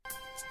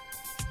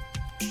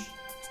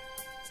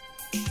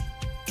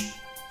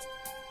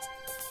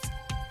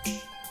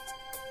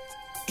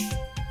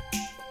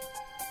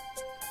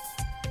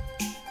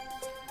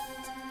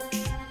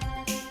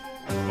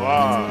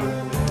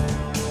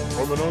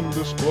from an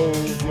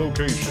undisclosed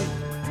location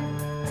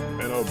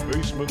in a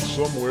basement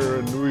somewhere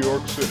in New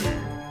York City.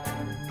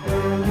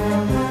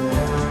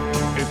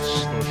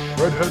 It's the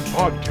Shredhead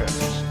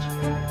Podcast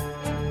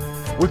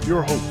with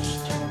your host,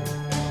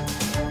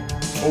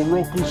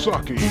 Oroku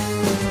Saki,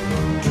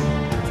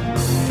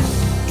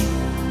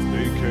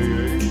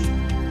 aka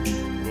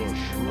the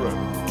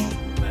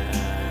Shredder.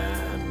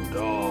 Man,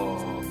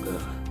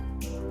 dog.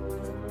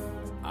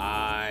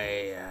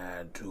 I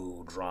had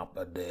to drop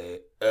a day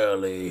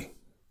early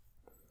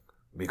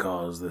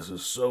because this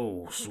is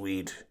so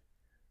sweet.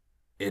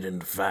 It, in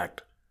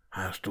fact,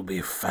 has to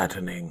be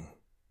fattening.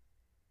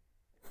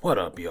 What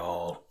up,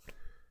 y'all?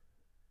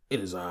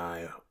 It is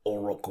I,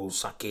 Oroku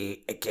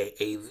Saki,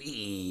 aka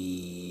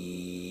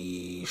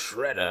the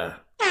Shredder.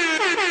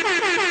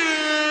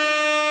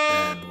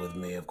 And with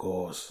me, of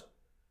course,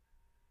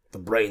 the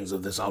brains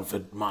of this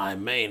outfit, my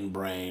main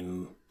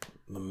brain,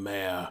 the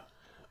mayor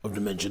of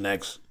Dimension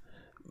X,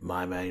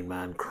 my main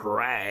man,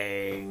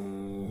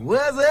 Krang.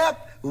 What's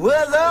up?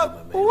 What's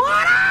up?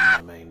 What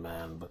up? My main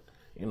man, but,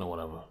 you know,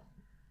 whatever.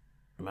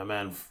 My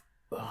man,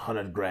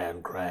 100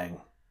 grand, Krang.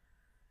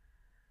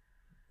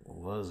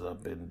 What's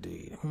up,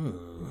 indeed?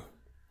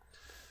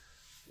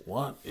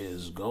 What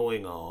is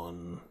going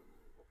on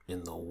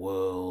in the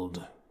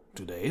world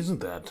today?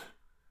 Isn't that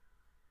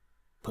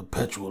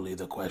perpetually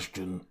the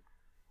question?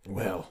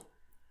 Well,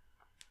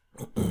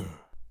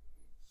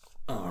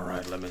 all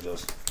right, let me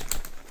just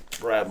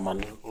grab my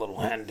little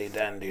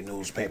handy-dandy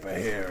newspaper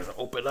here to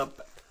open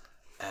up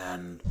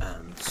and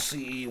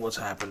see what's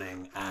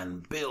happening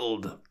and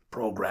build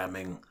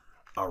programming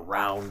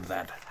around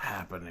that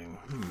happening.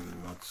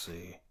 Let's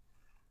see.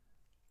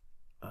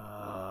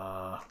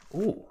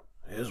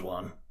 Here's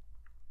one.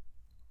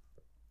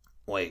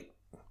 Wait.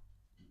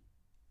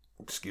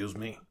 Excuse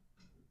me.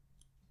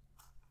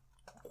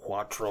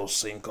 Cuatro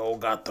Cinco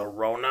got the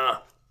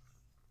Rona?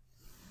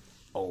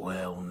 Oh,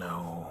 hell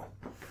no.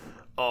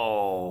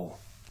 Oh,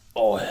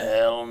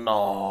 hell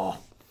no.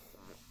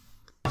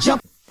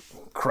 Jump.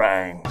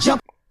 Krang.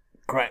 Jump.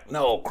 Krang.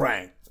 No,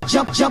 Krang.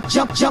 Jump, jump,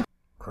 jump, jump.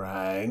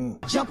 Krang.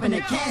 Jump in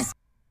the casket.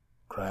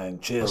 Krang,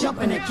 chill. Jump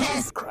in the man.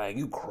 casket. Krang,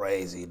 you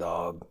crazy,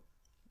 dog.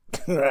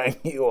 Krang,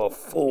 you a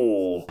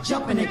fool.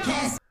 Jump in the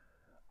casket.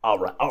 All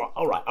right.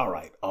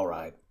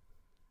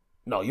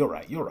 No, you're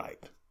right.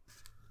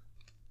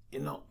 You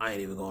know, I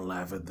ain't even gonna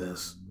laugh at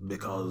this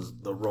because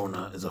the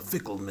Rona is a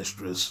fickle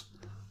mistress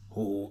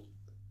who,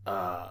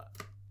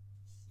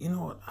 you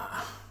know what?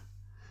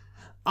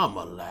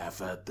 I'ma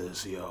laugh at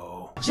this,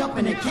 yo. Jump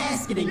in the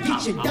casket and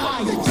get your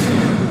dying.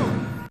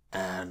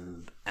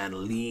 And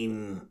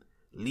lean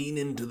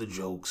into the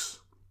jokes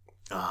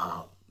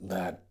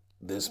that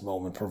this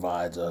moment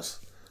provides us.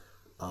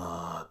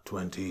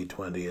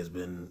 2020 has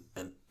been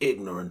an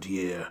ignorant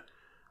year,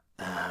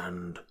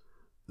 and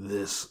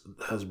this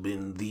has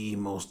been the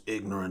most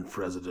ignorant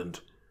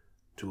president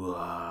to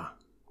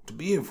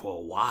be here for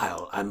a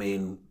while. I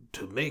mean,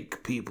 to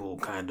make people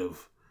kind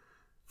of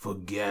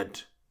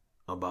forget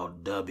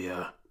about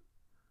W,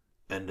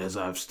 and as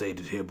I've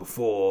stated here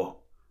before,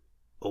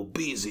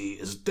 Obese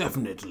is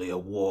definitely a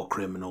war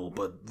criminal,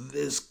 but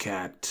this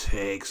cat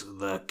takes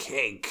the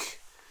cake.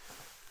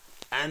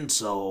 And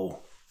so,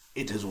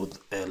 it is with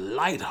a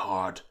light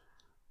heart,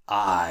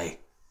 I,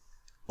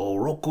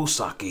 Oroku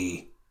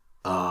Saki,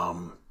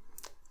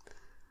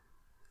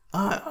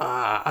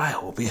 I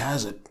hope he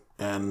has it.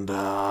 And,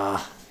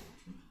 while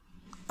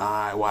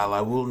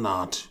I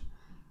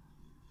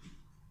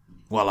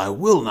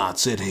will not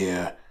sit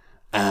here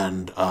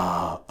and,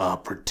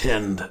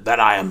 pretend that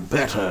I am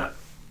better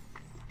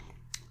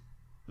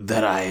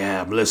than I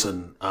am,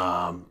 listen,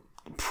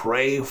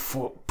 pray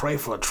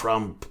for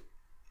Trump.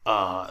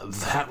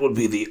 That would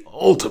be the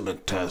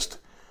ultimate test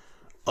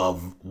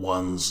of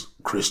one's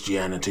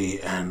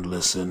Christianity, and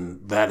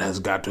listen, that has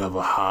got to have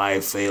a high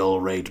fail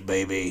rate,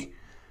 baby.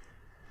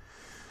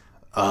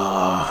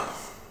 And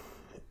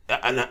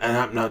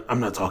I'm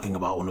not talking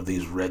about one of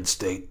these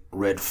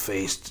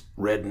red-faced,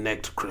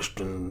 red-necked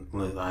Christian.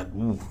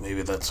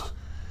 Maybe that's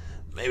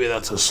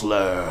a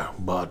slur,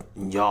 but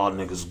y'all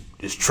niggas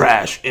is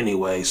trash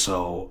anyway.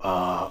 So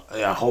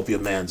I hope your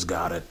man's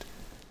got it.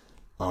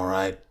 All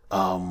right.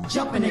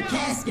 Jump in the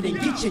casket and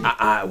get your.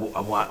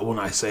 When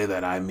I say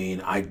that, I mean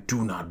I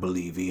do not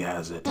believe he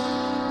has it.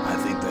 I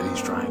think that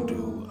he's trying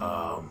to,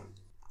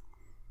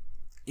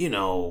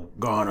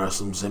 garner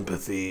some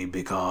sympathy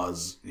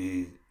because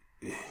he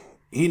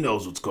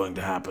knows what's going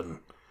to happen.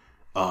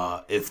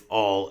 If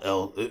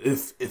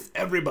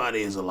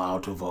everybody is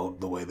allowed to vote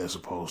the way they're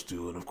supposed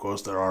to, and of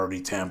course they're already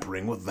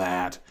tampering with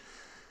that,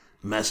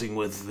 messing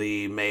with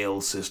the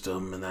mail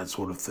system and that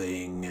sort of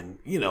thing, and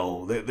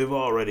they've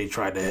already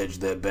tried to hedge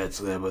their bets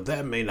there, but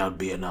that may not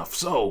be enough.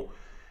 So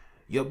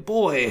your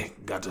boy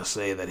got to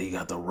say that he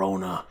got the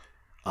Rona,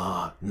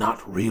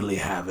 not really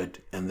have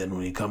it, and then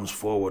when he comes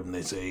forward and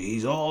they say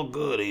he's all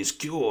good, he's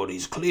cured,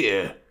 he's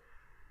clear,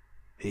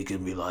 he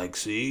can be like,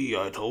 see,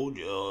 I told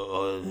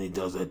you, and he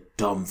does that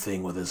dumb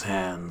thing with his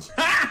hands.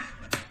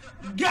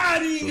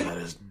 Got him! So that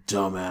his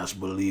dumbass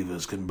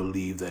believers can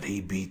believe that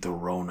he beat the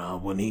Rona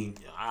when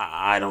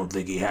I don't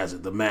think he has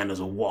it. The man is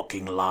a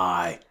walking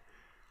lie.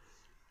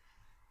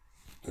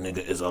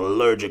 Nigga is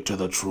allergic to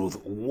the truth.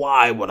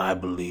 Why would I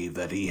believe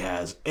that he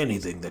has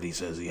anything that he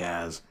says he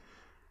has?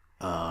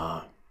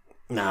 Nah,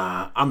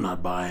 I'm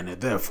not buying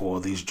it. Therefore,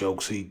 these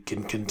jokes he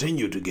can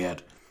continue to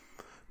get.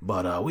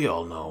 But we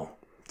all know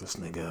this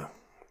nigga.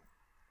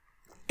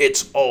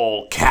 It's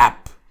all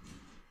cap.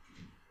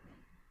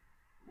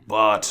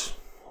 But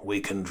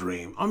we can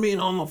dream. I mean,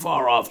 on the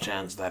far off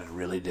chance that it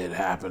really did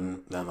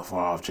happen, and the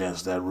far off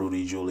chance that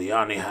Rudy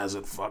Giuliani has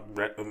it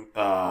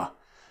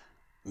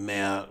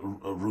Mayor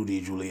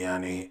Rudy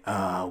Giuliani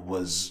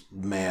was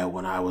mayor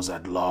when I was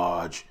at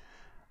large,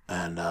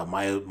 and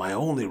my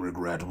only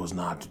regret was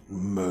not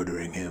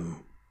murdering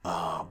him.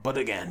 But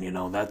again,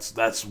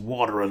 that's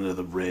water under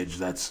the bridge.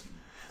 That's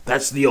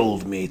the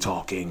old me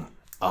talking.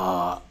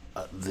 The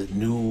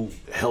new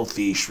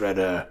healthy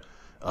shredder.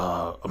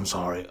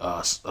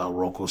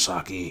 Roko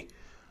Saki,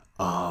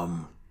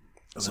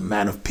 is a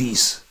man of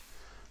peace,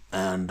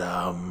 and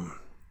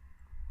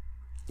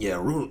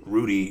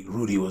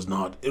Rudy was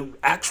not.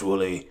 If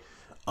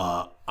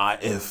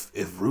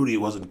Rudy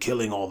wasn't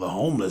killing all the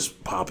homeless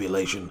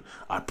population,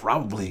 I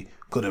probably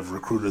could have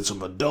recruited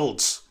some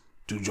adults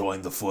to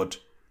join the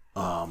foot,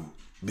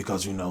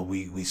 because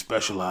we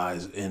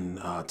specialize in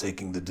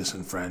taking the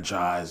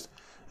disenfranchised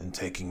and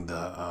taking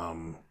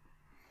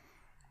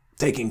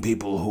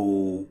people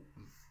who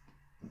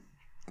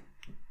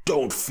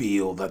don't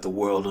feel that the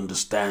world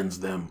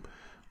understands them,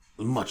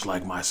 much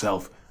like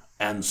myself.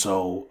 And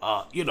so,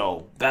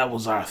 that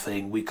was our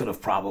thing. We could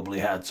have probably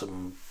had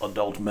some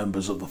adult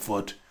members of the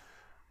foot,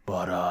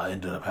 but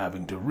ended up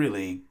having to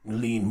really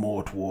lean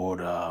more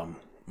toward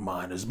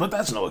minors. But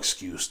that's no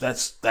excuse.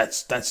 That's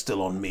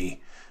still on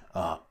me.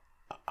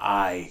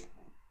 I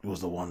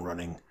was the one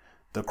running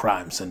the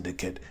crime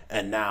syndicate,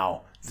 and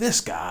now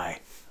this guy,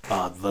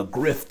 the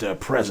grifter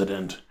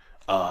president,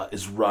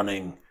 is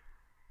running.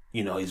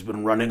 He's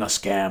been running a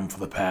scam for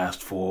the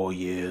past 4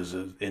 years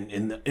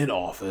in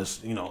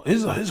office.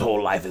 His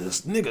whole life is this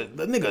nigga.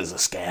 The nigga is a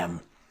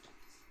scam.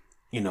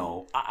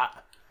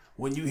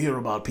 When you hear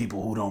about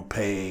people who don't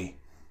pay,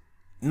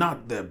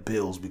 not their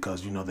bills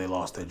because they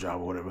lost their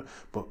job or whatever,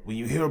 but when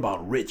you hear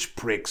about rich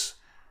pricks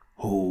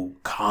who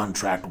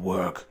contract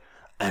work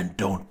and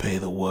don't pay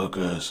the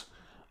workers,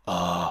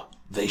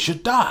 they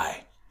should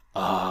die.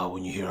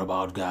 When you hear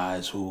about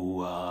guys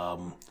who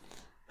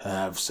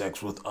have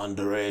sex with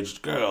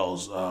underage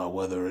girls,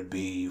 whether it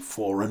be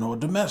foreign or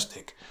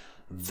domestic,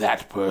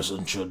 that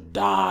person should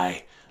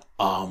die.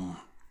 Now,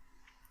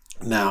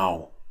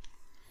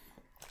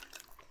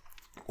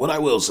 what I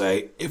will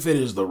say, if it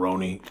is the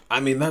Roni, I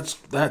mean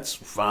that's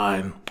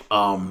fine.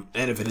 And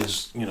if it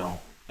is,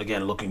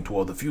 again looking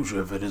toward the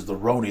future, if it is the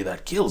Roni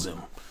that kills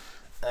him,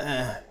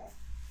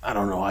 I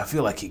don't know. I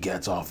feel like he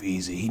gets off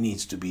easy. He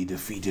needs to be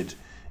defeated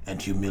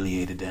and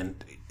humiliated,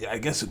 and I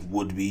guess it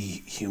would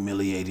be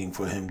humiliating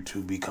for him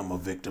to become a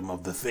victim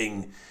of the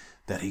thing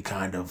that he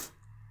kind of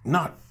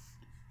not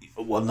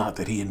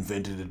that he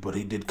invented it, but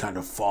he did kind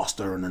of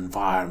foster an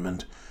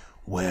environment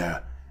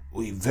where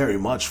we very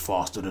much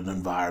fostered an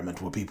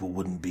environment where people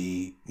wouldn't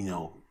be,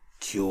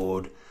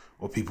 cured,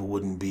 or people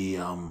wouldn't be,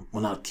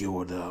 not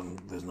cured,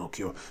 there's no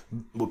cure,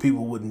 where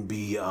people wouldn't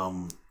be,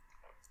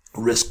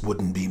 risk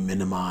wouldn't be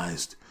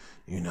minimized.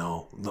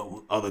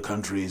 The other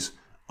countries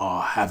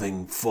are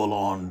having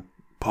full-on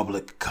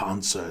public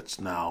concerts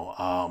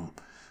now,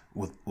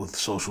 with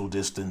social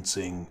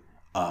distancing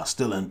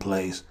still in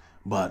place,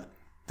 but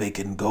they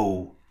can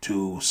go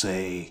to,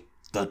 say,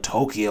 the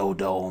Tokyo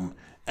Dome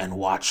and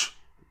watch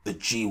the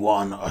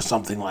G1 or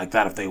something like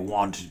that if they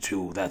wanted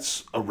to.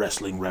 That's a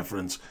wrestling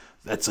reference.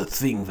 That's a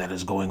thing that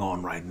is going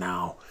on right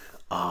now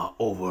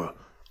over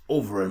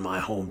in my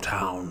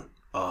hometown,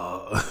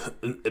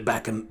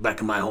 back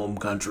in my home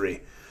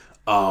country.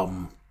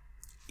 So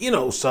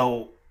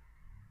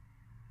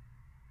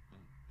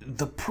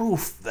the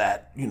proof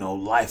that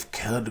life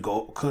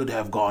could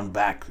have gone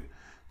back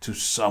to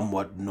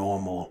somewhat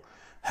normal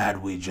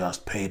had we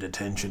just paid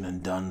attention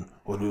and done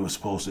what we were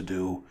supposed to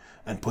do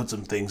and put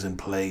some things in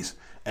place.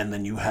 And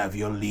then you have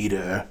your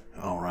leader,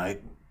 all right,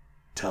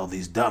 tell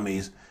these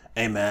dummies,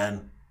 hey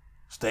man,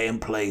 stay in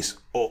place.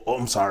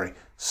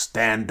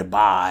 Stand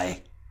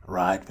by,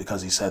 right?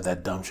 Because he said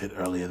that dumb shit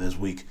earlier this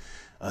week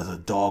as a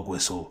dog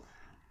whistle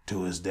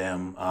to his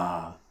damn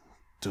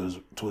to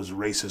his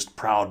racist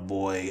Proud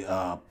Boy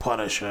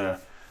Punisher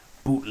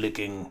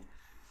bootlicking.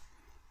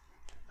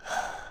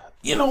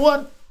 You know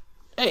what?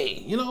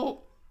 Hey,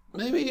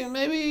 maybe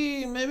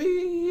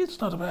it's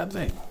not a bad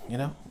thing.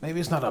 Maybe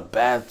it's not a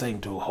bad thing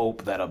to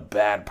hope that a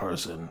bad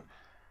person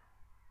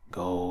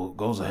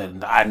goes ahead.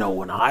 And I know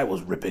when I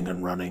was ripping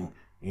and running,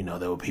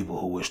 there were people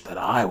who wished that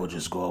I would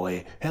just go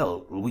away.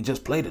 Hell, we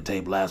just played a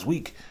tape last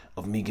week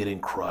of me getting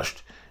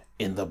crushed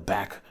in the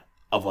back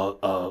of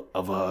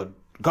a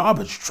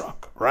garbage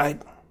truck,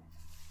 right?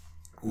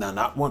 Now,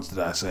 not once did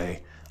I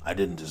say I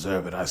didn't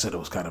deserve it. I said it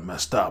was kind of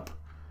messed up,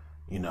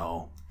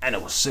 and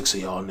it was 6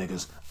 of y'all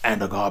niggas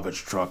and a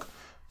garbage truck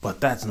But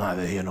that's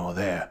neither here nor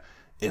there.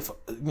 If,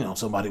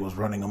 somebody was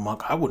running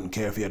amok, I wouldn't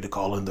care if you had to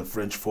call in the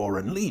French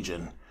Foreign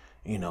Legion.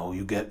 You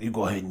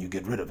go ahead and you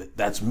get rid of it.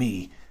 That's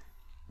me,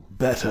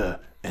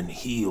 better and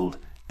healed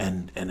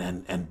and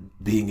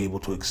being able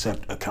to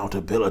accept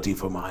accountability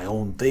for my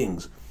own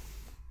things.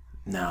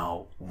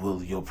 Now,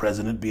 will your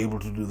president be able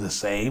to do the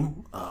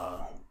same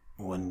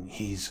when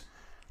he's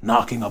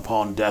knocking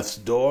upon death's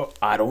door?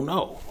 I don't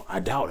know. I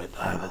doubt it.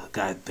 The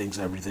guy thinks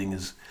everything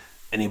is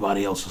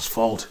anybody else's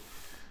fault.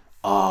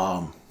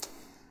 But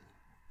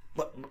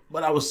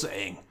I was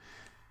saying,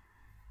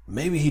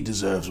 maybe he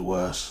deserves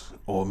worse,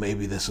 or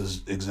maybe this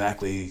is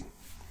exactly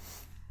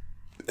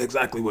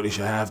what he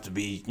should have to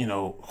be,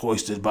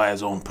 hoisted by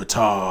his own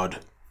petard.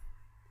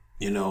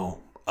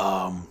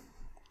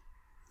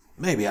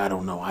 Maybe, I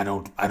don't know. I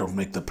don't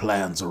make the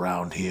plans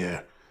around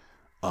here.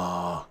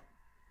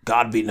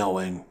 God be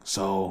knowing.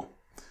 So,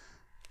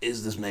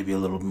 is this maybe a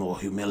little more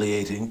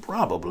humiliating?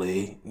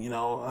 Probably.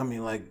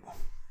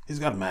 He's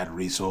got mad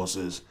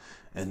resources,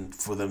 and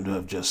for them to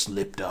have just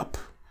slipped up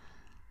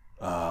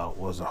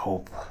was a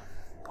Hope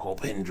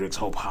Hendricks,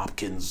 Hope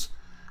Hopkins.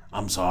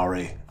 I'm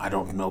sorry, I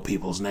don't know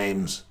people's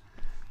names.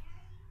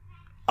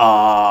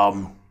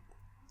 Yeah,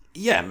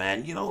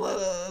 man,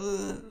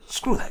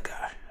 screw that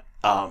guy.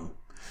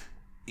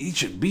 He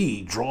should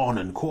be drawn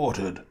and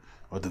quartered,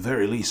 or at the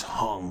very least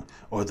hung,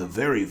 or at the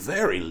very,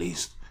 very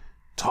least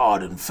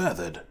tarred and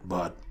feathered.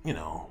 But,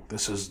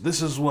 this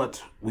is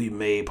what we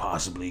may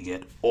possibly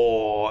get,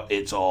 or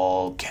it's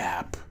all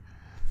cap.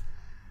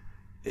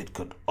 It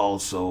could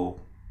also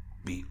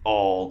be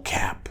all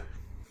cap.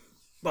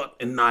 But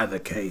in neither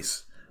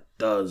case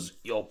does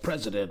your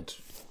president,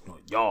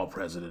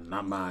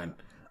 not mine,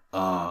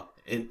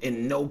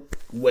 in no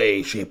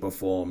way, shape, or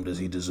form does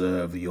he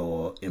deserve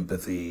your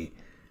empathy,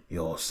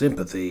 your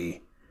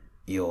sympathy,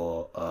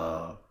 your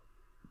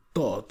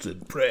thoughts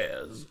and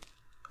prayers.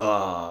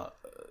 The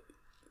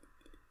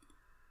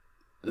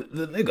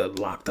nigga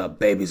locked up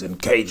babies in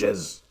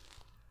cages.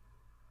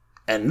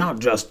 And not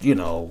just, it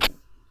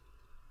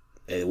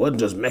wasn't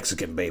just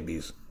Mexican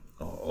babies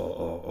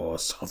or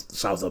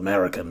South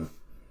American.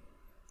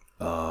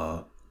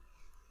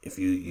 If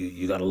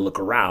you gotta look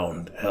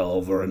around, hell,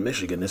 over in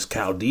Michigan, this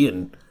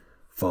Chaldean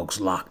folks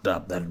locked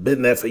up that have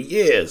been there for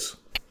years,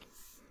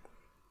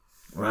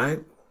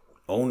 right?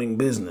 Owning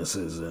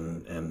businesses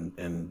and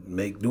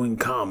doing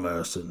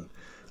commerce and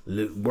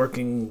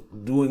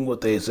doing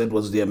what they said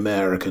was the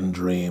American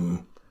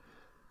dream.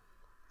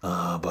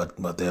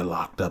 But they're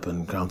locked up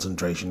in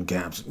concentration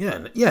camps.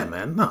 Yeah,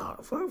 man, nah,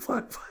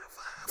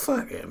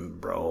 fuck him,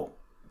 bro.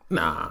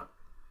 Nah.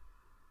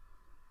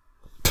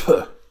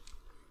 Puh.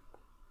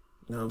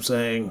 You know what I'm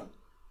saying?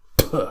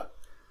 Puh.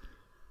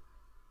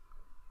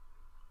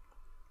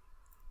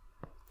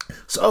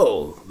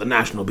 So, the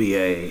National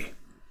BA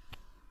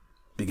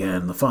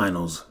began the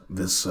finals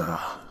this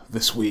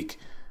week.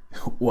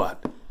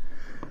 What?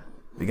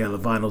 Began the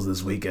finals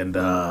this week, and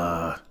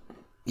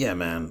yeah,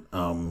 man.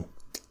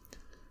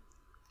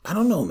 I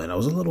don't know, man. I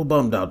was a little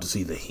bummed out to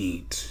see the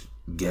Heat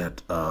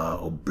get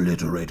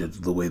obliterated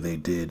the way they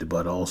did,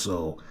 but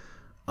also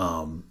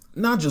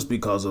not just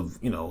because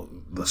of,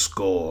 the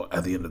score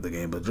at the end of the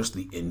game, but just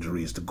the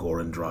injuries to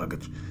Goran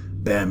Dragic,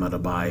 Bam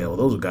Adebayo.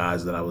 Those are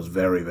guys that I was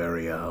very,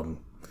 very,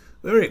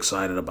 very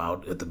excited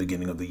about at the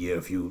beginning of the year,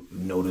 if you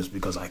notice,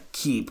 because I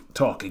keep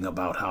talking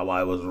about how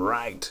I was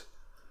right.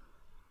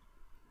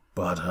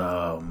 But,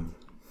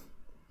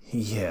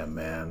 yeah,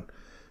 man,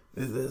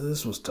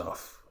 this was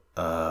tough.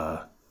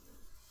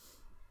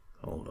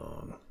 Hold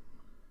on.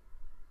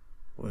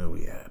 Where are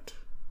we at?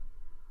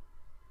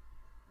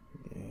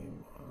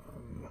 Game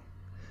on.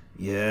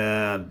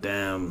 Yeah,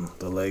 damn.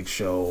 The Lake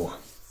Show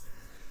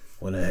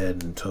went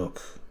ahead and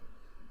took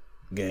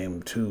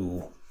Game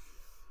 2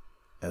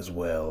 as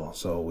well.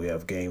 So we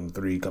have Game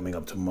 3 coming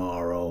up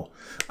tomorrow.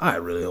 I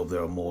really hope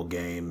there are more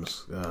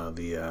games.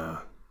 The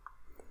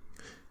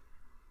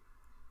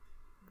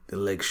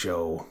Lake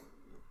Show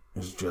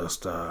is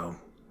just...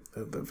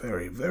 They're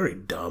very, very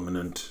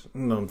dominant.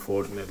 And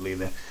unfortunately,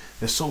 they're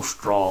so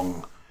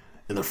strong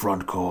in the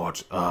front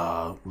court,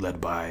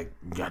 led by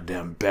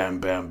goddamn Bam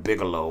Bam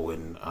Bigelow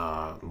and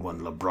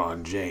one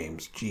LeBron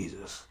James.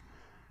 Jesus.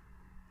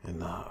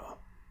 And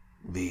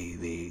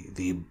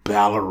the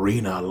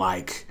ballerina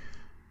like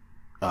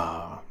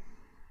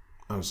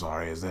I'm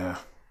sorry, is there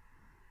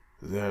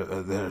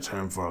a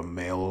term for a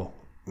male?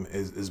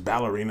 Is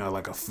ballerina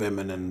like a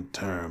feminine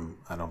term?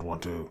 I don't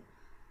want to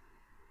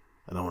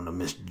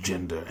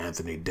misgender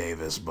Anthony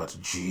Davis, but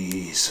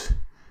jeez.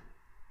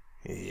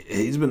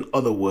 He's been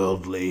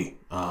otherworldly.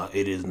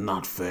 It is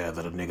not fair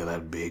that a nigga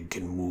that big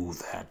can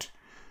move that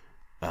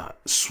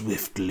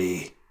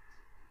swiftly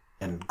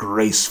and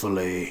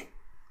gracefully.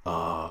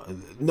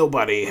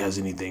 Nobody has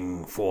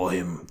anything for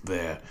him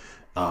there.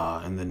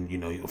 And then,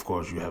 of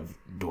course, you have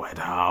Dwight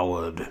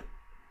Howard.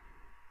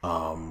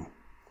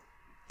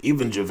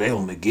 Even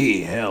JaVale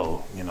McGee,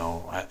 hell,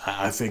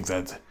 I think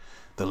that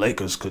the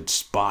Lakers could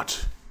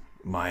spot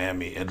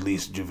Miami, at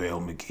least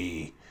JaVale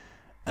McGee,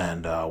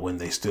 And when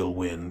they still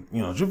win,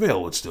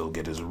 JaVale would still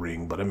get his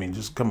ring. But I mean,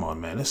 just come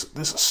on, man. This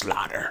is a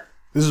slaughter.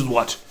 This is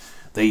what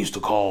they used to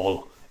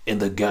call in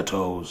the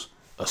ghettos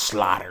a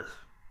slaughter,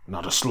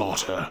 not a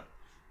slaughter.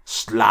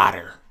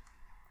 Slaughter.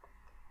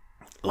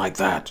 Like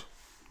that.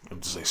 I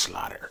have to say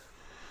slaughter.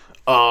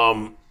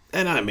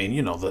 And I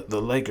mean,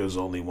 the Lakers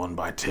only won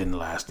by 10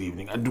 last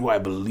evening. Do I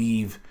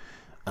believe?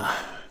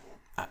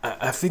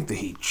 I think the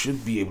Heat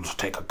should be able to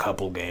take a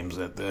couple games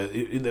that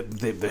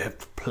they have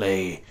to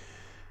play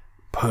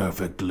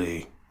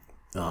perfectly.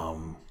 I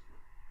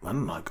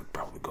don't know. I could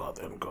probably go out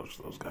there and coach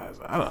those guys.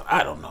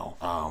 I don't know.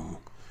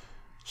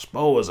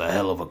 Spo is a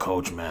hell of a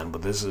coach, man.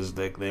 But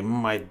they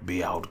might be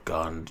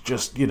outgunned.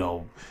 Just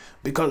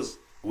because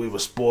we were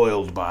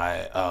spoiled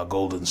by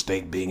Golden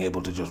State being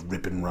able to just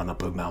rip and run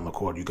up and down the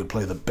court. You could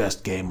play the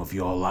best game of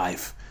your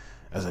life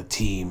as a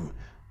team,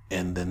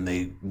 and then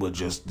they would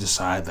just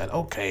decide that,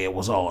 okay, it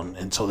was on.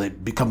 And so they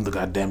become the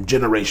goddamn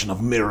generation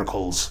of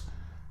miracles.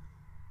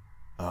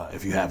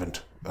 If you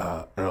haven't,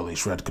 early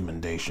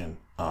recommendation.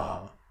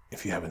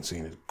 If you haven't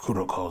seen it,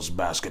 Kuroko's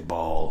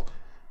basketball,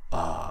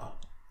 a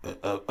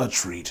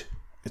treat.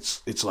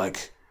 It's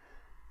like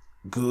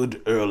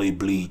good early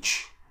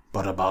Bleach,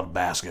 but about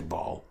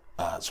basketball.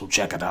 So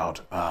check it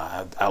out.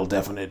 I'll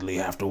definitely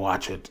have to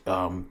watch it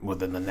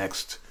within the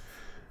next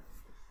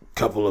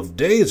couple of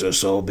days or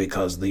so,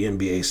 because the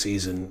NBA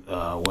season,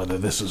 whether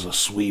this is a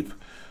sweep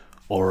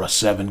or a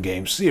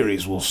 7-game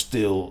series, will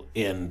still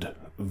end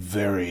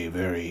very,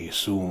 very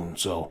soon.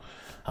 So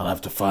I'll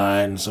have to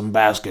find some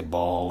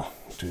basketball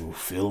to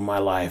fill my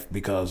life,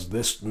 because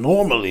this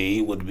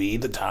normally would be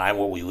the time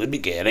where we would be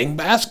getting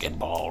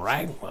basketball,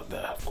 right? But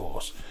of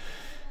course,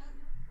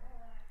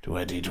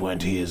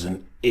 2020 is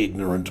an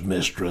ignorant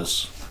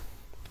mistress.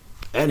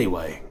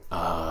 Anyway,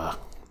 I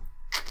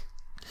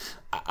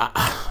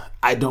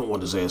don't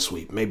want to say a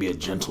sweep, maybe a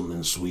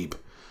gentleman's sweep,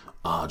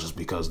 just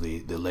because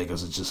the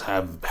Lakers just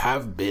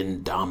have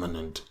been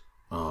dominant,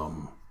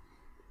 and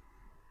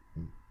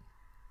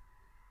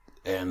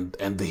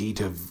the Heat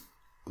have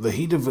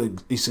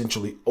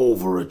essentially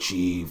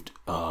overachieved,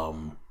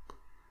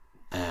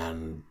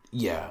 and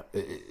yeah,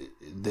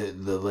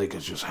 the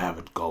Lakers just have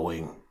it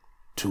going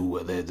to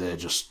where they're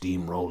just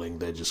steamrolling,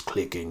 they're just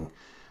clicking,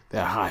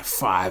 they're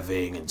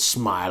high-fiving and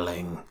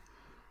smiling,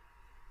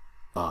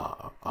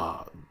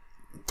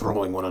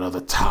 throwing one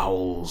another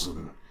towels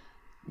and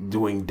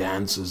doing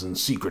dances and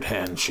secret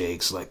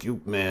handshakes. Like,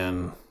 you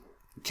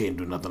can't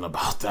do nothing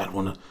about that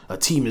when a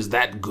team is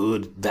that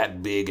good,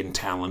 that big and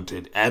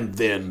talented, and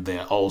then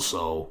they're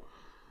also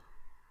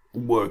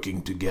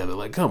working together.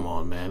 Like, come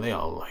on, man, they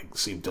all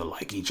seem to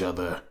like each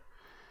other.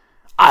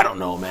 I don't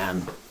know,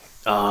 man.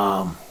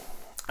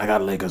 I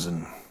got Lakers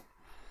in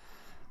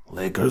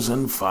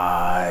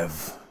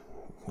 5,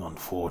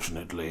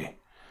 unfortunately.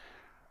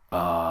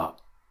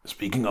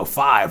 Speaking of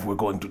 5, we're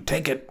going to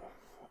take it,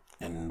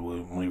 and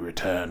when we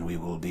return, we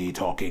will be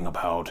talking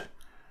about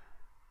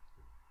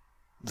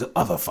the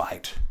other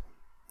fight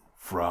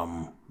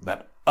from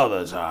that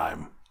other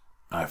time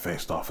I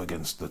faced off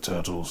against the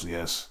Turtles,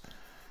 yes.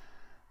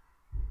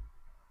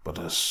 But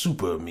a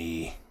super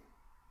me.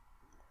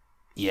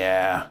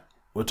 Yeah,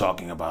 we're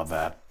talking about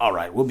that.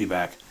 Alright, we'll be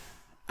back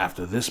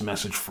after this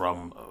message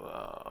from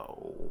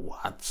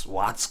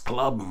Watts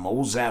Club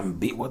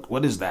Mozambique.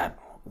 What is that?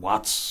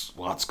 Watts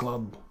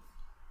Club?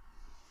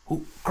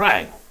 Who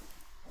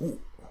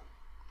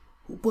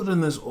put in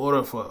this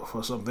order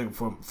for something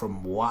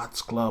from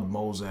Watts Club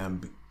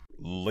Mozambique?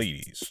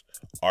 Ladies,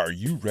 are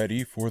you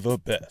ready for the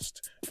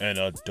best in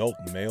adult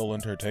male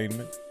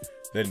entertainment?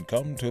 Then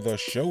come to the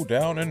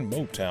Showdown in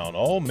Motown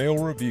all-male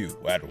review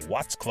at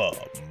Watts Club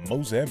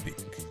Mozambique.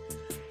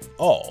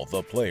 All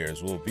the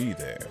players will be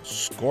there.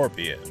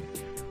 Scorpion,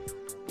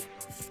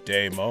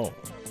 Damon,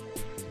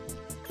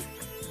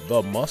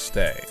 the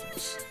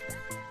Mustangs,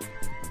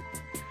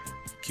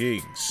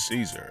 King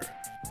Caesar,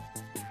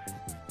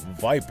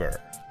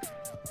 Viper,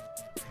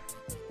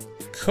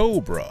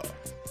 Cobra,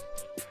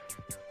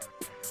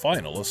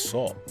 Final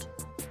Assault,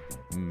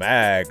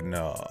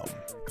 Magnum.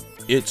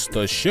 It's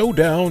the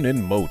Showdown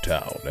in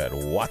Motown at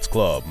Watts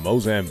Club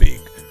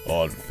Mozambique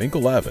on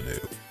Finkel Avenue.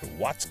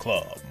 Watts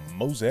Club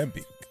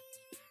Mozambique.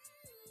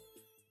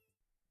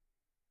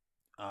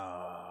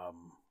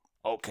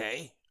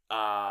 Okay.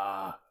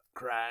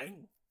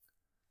 Krang,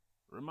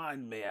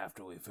 remind me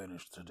after we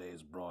finish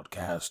today's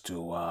broadcast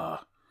to,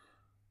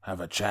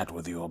 have a chat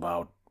with you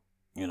about,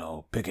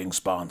 picking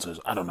sponsors.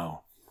 I don't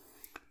know.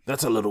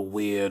 That's a little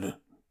weird.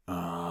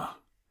 No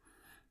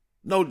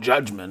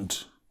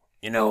judgment.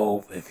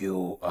 If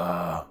you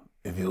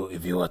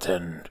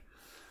attend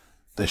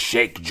the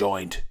Shake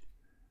Joint.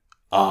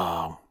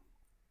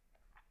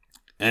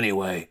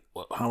 Anyway,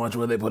 how much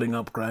were they putting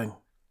up, Krang?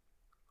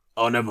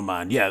 Oh, never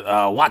mind.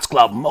 Yeah, Watts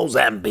Club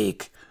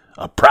Mozambique,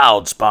 a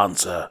proud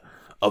sponsor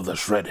of the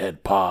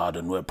Shredhead Pod,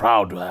 and we're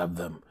proud to have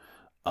them.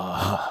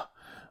 All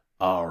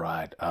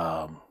right.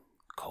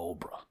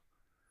 Cobra.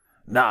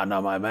 Nah,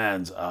 my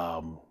man's.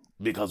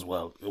 Because,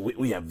 well,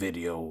 we have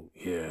video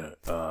here,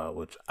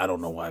 which I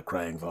don't know why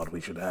Krang thought we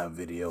should have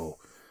video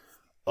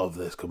of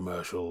this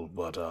commercial,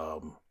 but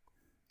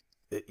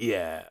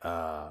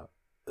yeah,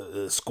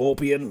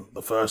 Scorpion,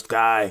 the first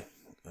guy.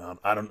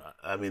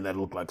 I mean, that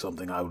looked like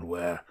something I would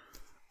wear.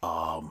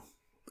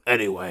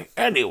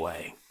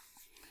 Anyway,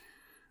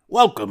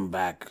 welcome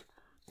back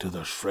to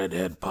the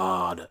Shredhead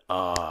Pod.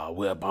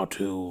 We're about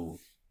to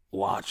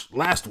watch.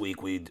 Last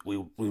week we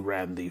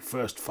ran the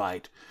first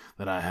fight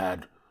that I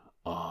had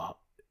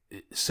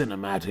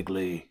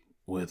cinematically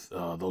with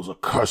those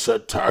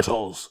accursed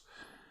turtles,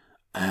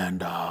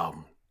 and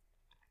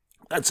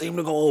that seemed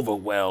to go over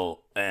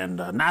well. And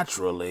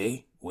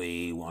naturally,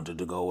 we wanted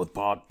to go with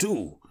part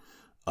two.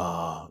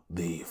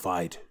 The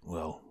fight,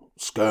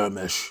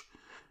 skirmish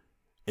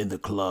in the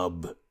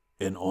club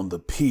and on the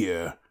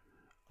pier,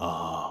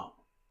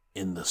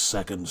 in the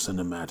second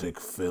cinematic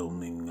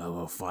filming of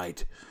a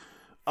fight.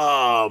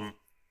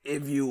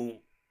 If you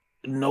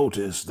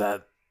notice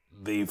that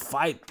the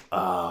fight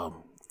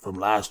from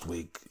last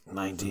week,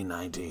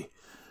 1990,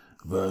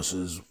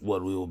 versus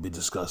what we will be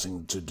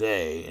discussing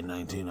today in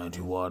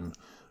 1991,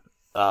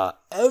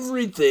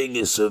 everything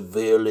is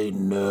severely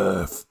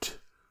nerfed.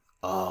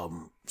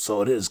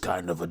 So it is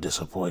kind of a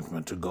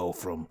disappointment to go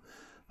from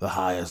the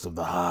highest of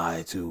the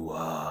high to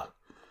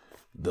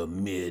the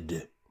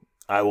mid.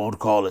 I won't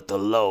call it the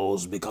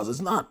lows because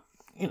it's not,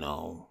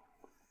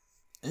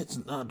 it's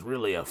not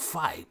really a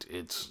fight.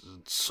 It's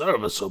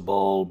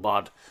serviceable,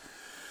 but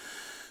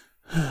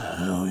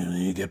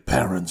you get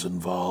parents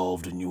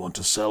involved and you want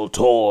to sell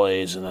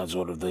toys and that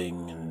sort of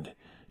thing. And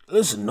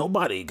listen,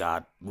 nobody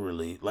got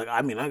really,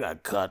 I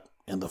got cut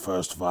in the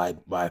first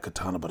fight by a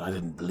katana, but I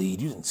didn't bleed.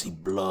 You didn't see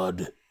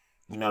blood.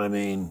 You know what I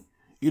mean?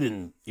 You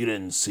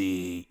didn't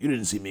see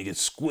me get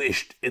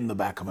squished in the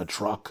back of a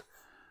truck.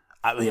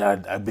 I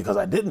mean, because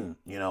I didn't,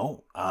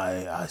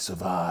 I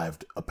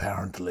survived,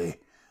 apparently.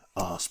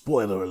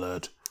 Spoiler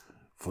alert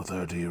for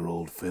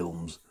 30-year-old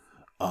films.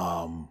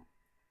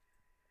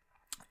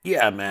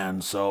 Yeah,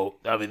 man, so,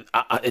 I mean,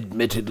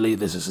 admittedly,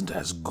 this isn't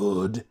as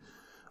good.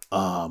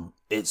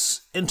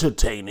 It's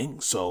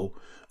entertaining, so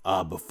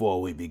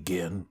before we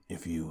begin,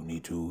 if you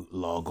need to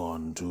log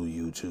on to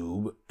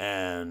YouTube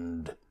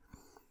and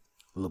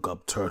look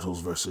up Turtles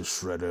vs.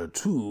 Shredder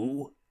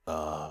 2,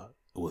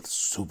 with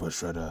Super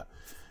Shredder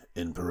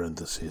in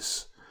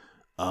parenthesis,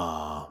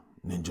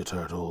 Ninja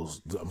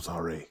Turtles,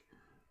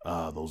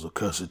 those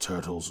Accursed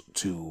Turtles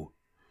 2,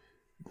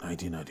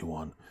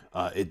 1991.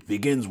 It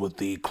begins with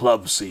the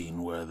club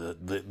scene where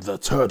the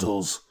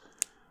turtles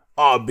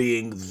are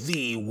being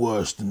the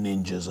worst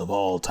ninjas of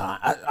all time.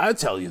 I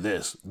tell you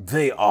this,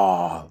 they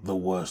are the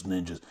worst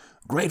ninjas.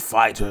 Great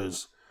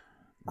fighters,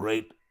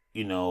 great,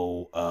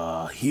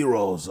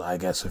 heroes, I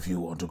guess if you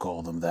want to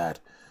call them that,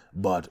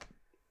 but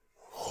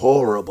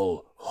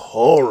horrible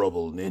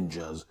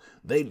ninjas.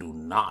 They do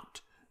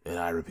not, and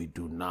I repeat,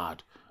 do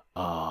not,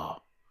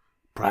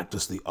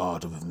 practice the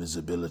art of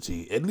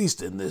invisibility. At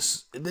least in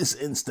this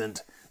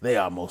instant, they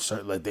are most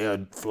certainly, they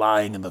are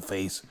flying in the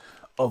face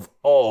of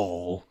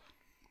all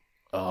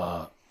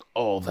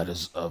that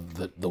is of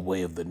the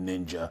way of the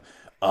ninja.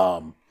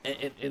 And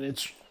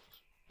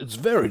it's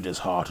very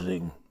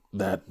disheartening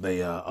that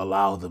they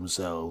allow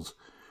themselves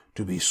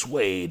to be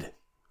swayed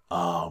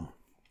by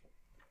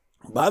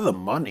the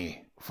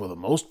money for the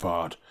most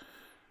part.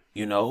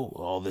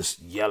 All this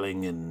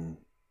yelling and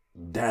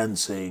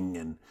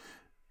dancing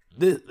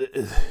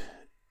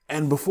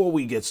and before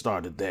we get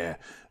started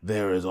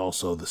there is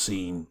also the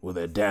scene where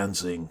they're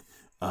dancing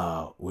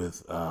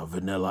with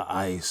Vanilla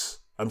Ice.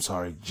 I'm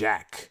sorry,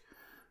 Jack,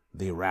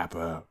 the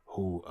rapper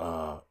who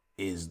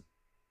is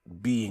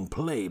being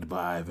played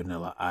by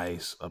Vanilla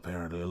Ice.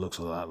 Apparently, it looks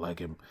a lot like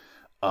him.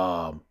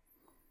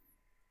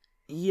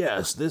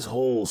 Yes, this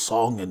whole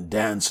song and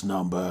dance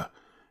number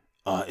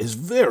is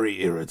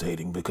very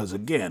irritating because,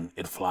 again,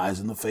 it flies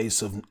in the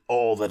face of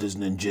all that is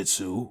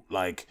ninjutsu,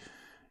 like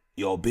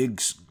your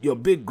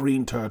big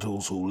green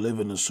turtles who live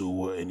in a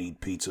sewer and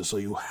eat pizza, so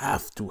you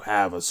have to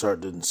have a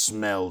certain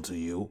smell to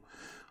you.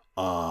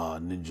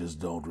 Ninjas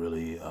don't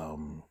really,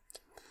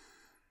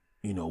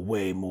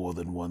 weigh more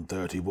than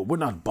 130, but we're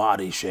not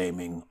body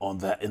shaming in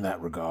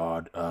that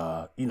regard.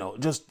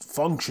 Just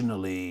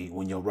functionally,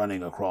 when you're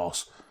running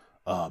across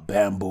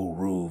bamboo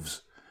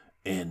roofs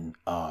in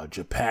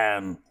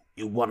Japan,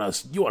 you wanna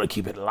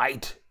keep it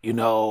light,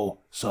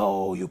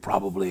 so you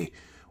probably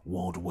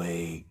won't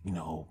weigh,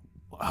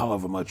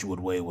 however much you would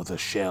weigh with a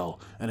shell.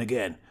 And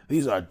again,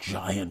 these are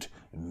giant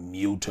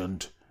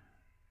mutant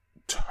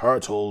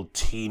turtle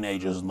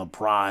teenagers in the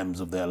primes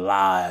of their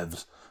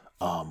lives.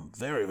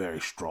 Very, very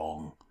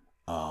strong.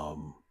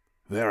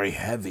 Very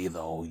heavy,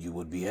 though. You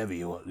would be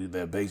heavy.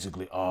 They're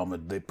basically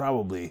armored. They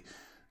probably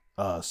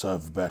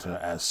serve better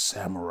as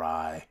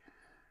samurai,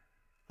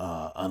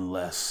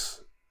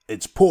 unless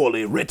it's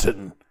poorly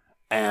written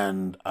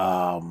and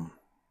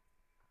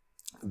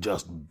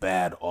just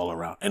bad all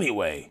around.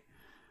 Anyway,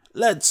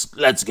 let's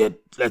get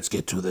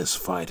to this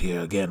fight here.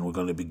 Again, we're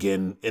going to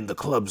begin in the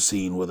club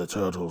scene where the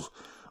turtles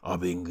are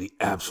being the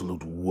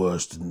absolute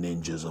worst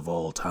ninjas of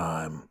all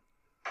time.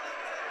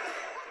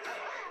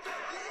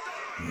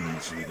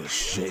 This nigga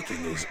shaking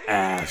his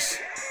ass.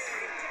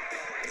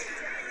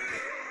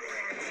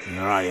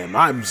 Here I am.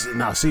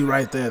 Now see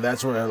right there.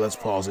 That's where. Let's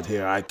pause it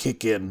here. I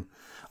kick in.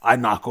 I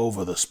knock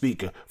over the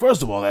speaker.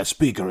 First of all, that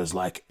speaker is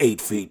like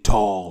 8 feet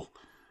tall.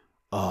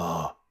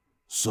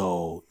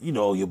 So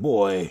your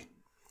boy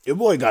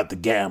got the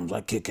gams.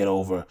 I kick it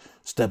over.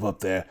 Step up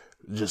there.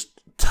 Just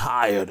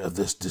tired of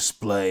this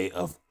display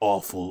of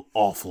awful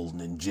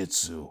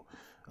ninjutsu.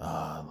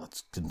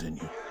 Let's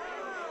continue.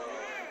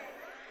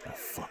 A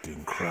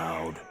fucking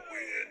crowd.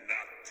 We're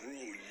not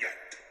through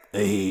yet.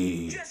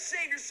 Hey. Just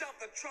save yourself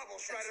the trouble,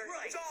 Shredder.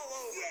 Right. It's all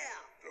over.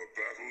 Yeah. The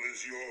battle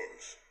is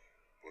yours,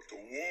 but the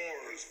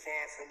war is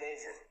far from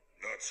over.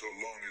 Not so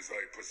long as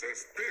I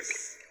possess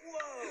this.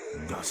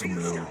 Whoa. Got some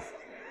little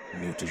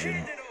mutagen.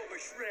 Hand it over,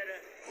 Shredder.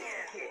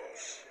 Of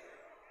course,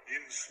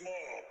 in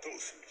small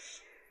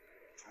doses,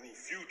 through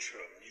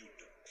future mutants.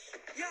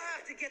 You'll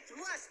have to get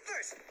through us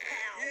first,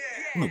 pal.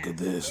 Yeah. Look at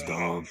this,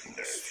 dog.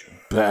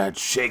 Bad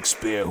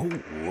Shakespeare. Who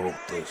wrote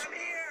this? Come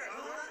here.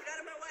 Get out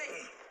of my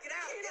way. Get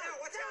out.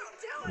 Watch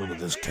out. Look at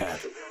this cat.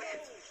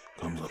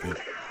 Comes up here.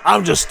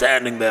 I'm just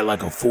standing there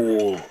like a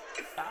fool.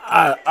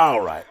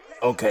 All right.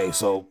 Okay,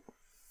 so.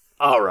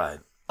 All right.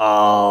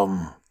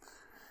 Oh,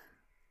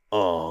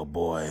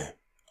 boy.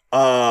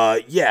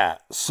 Yeah.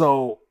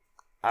 So,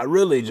 I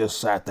really just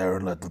sat there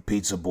and let the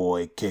pizza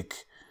boy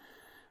kick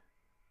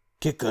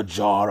a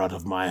jar out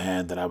of my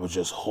hand that I was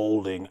just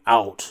holding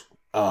out.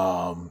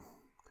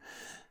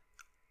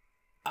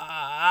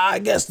 I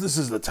guess this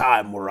is the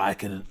time where I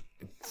can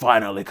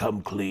finally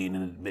come clean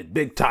and admit,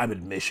 big time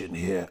admission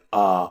here.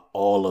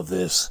 All of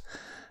this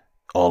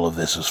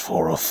is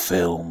for a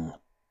film.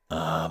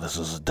 This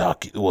is a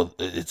well,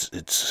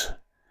 it's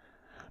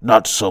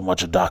not so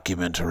much a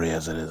documentary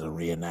as it is a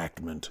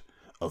reenactment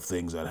of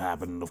things that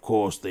happened. Of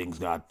course, things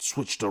got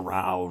switched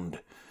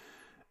around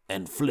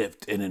and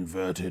flipped and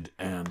inverted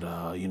and,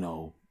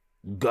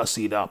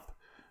 gussied up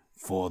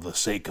for the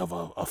sake of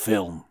a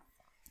film.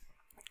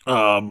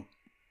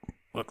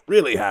 What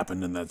really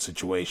happened in that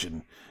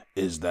situation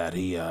is that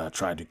he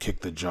tried to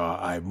kick the jar.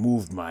 I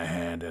moved my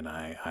hand and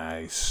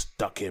I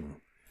stuck him.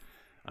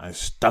 I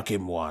stuck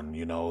him one,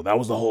 That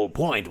was the whole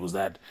point, was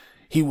that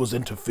he was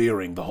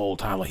interfering the whole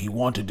time. Like, he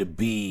wanted to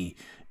be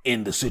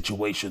in the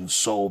situation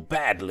so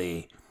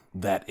badly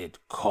that it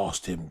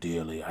cost him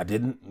dearly. I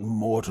didn't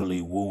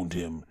mortally wound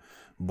him,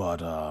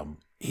 but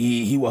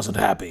he wasn't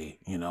happy,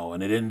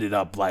 and it ended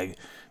up like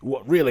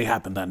what really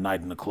happened that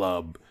night in the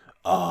club.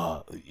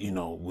 We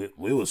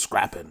were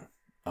scrapping.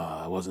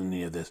 It wasn't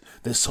any of this.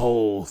 This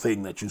whole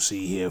thing that you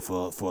see here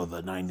for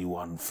the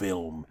 91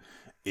 film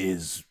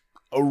is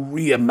a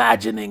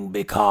reimagining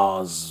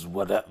because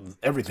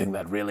everything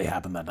that really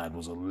happened that night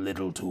was a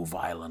little too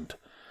violent.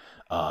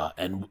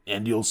 And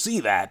you'll see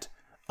that.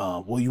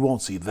 Well, you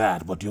won't see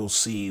that, but you'll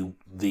see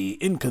the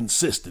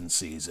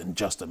inconsistencies in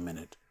just a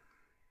minute.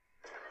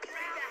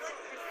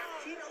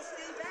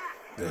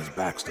 There's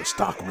Baxter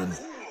Stockman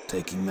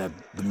taking the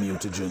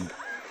mutagen.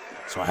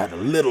 So I had a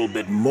little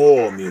bit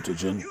more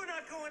mutagen. You're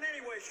not going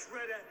anywhere,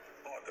 Shredder.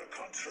 On the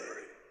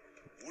contrary,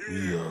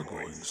 We are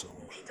going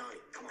somewhere.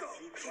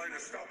 try to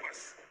stop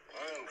us.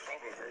 I'll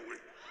cover her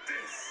with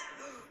this.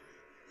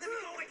 Let me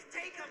know when to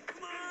take him.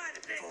 Come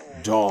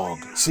on.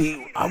 Dog.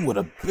 See, I would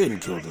have been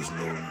killed this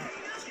little.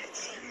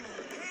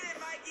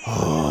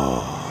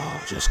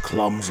 Oh, just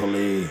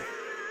clumsily.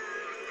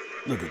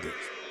 Look at this.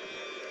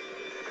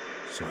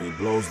 So he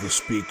blows the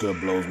speaker,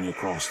 blows me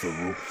across the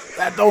room.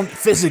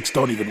 Physics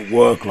don't even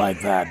work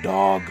like that,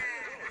 dog.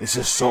 This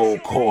is so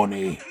corny.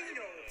 I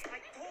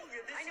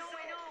know.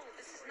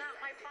 This is not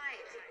my fight.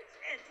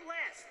 It's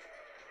last.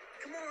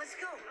 Come on, let's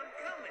go. I'm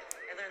coming.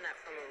 I learned that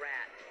from a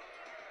rat.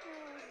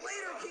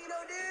 Later, Kino,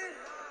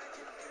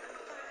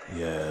 dude.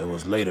 Yeah, it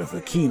was later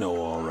for Kino,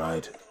 all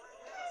right.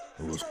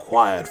 It was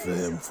quiet for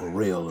him, for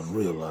real, in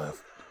real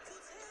life.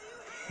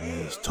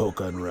 Yes,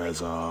 Toka and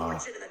Reza.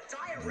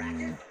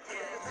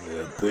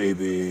 They're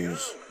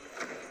babies.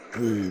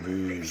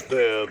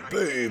 They're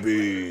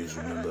babies,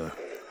 remember?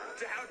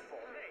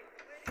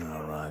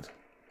 All right.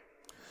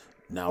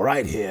 Now,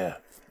 right here,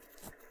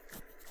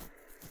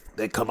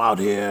 they come out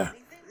here.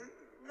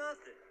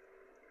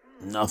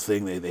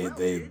 Nothing.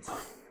 They.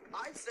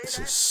 This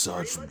is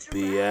such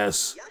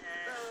BS.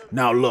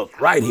 Now, look,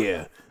 right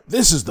here.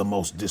 This is the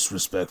most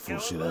disrespectful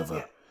shit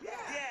ever.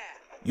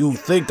 You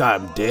think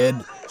I'm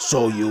dead,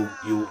 so you.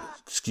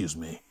 Excuse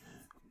me.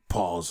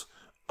 Pause.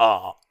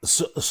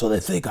 So they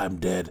think I'm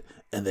dead,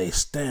 and they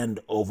stand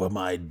over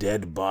my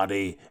dead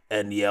body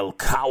and yell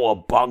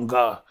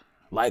 "Cowabunga!"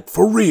 Like,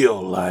 for real,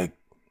 like,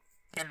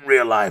 in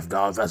real life,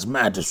 dog. That's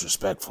mad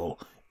disrespectful.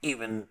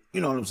 Even,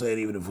 you know what I'm saying,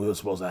 even if we were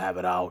supposed to have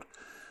it out.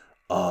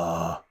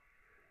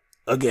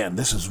 Again,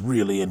 this is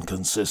really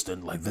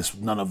inconsistent. Like,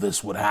 none of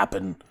this would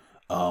happen.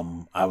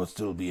 I would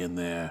still be in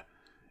there.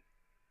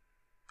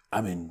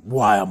 I mean,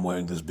 why I'm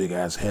wearing this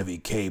big-ass heavy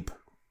cape,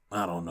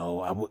 I don't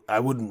know. I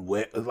wouldn't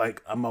wear,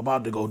 like, I'm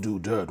about to go do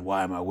dirt.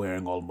 Why am I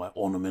wearing all my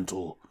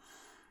ornamental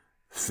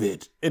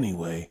fit?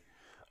 Anyway,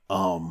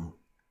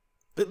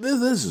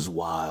 this is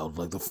wild.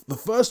 Like, the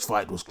first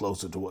fight was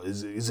closer to what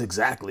is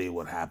exactly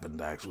what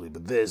happened, actually.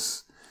 But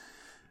this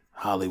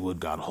Hollywood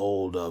got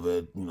hold of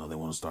it. You know, they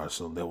wanted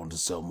to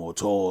sell more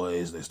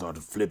toys. They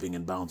started flipping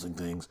and bouncing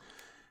things.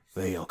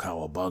 They yell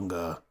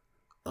cowabunga.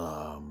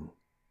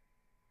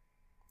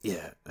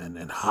 Yeah,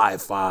 and high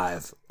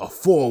five, a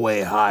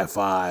 4-way high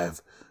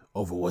five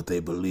over what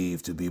they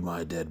believe to be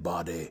my dead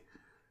body.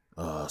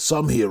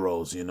 Some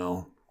heroes, you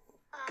know.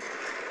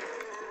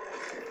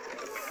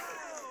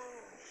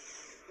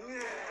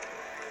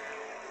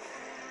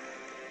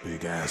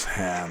 Big ass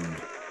hand.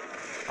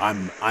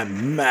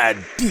 I'm Mad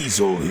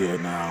Diesel here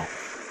now.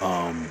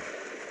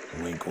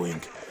 Wink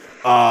wink.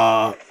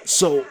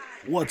 So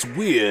what's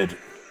weird,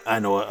 I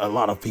know a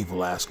lot of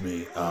people ask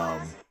me,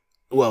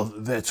 well,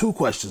 there are two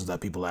questions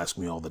that people ask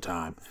me all the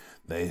time.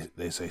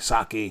 They say,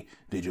 Saki,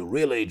 did you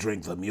really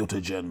drink the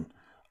mutagen?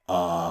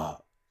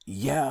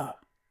 Yeah.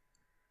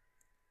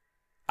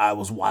 I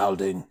was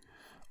wilding.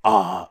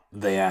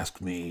 They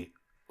asked me,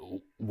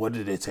 what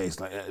did it taste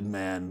like?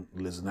 Man,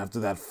 listen, after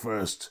the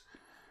first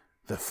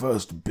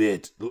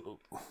bit,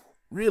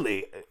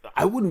 really,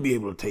 I wouldn't be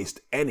able to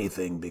taste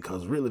anything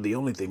because really the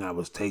only thing I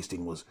was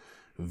tasting was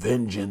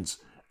vengeance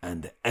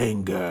and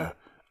anger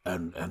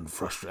and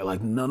frustration.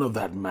 Like, none of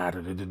that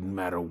mattered. It didn't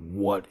matter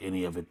what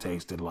any of it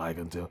tasted like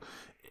until,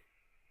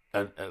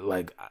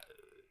 like,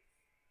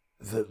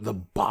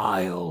 the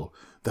bile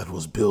that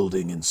was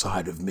building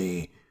inside of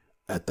me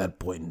at that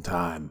point in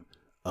time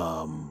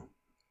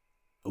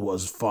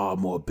was far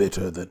more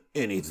bitter than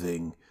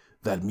anything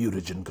that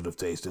mutagen could have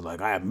tasted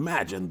like. I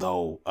imagine,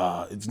 though,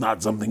 it's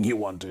not something you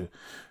want to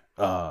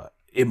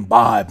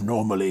imbibe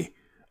normally.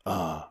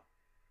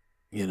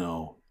 You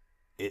know,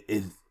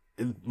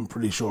 I'm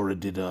pretty sure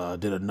it did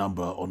a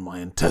number on my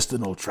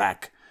intestinal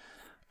tract.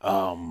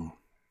 Yeah,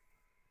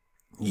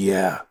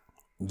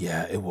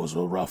 it was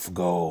a rough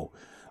go.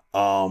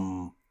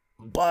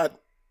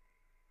 But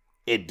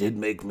it did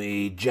make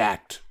me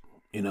jacked,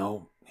 you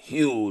know,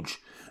 huge.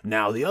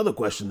 Now, the other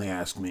question they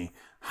asked me,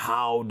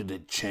 how did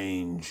it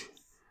change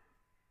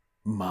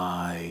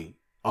my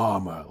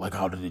armor? Like,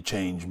 how did it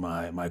change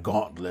my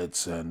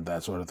gauntlets and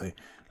that sort of thing?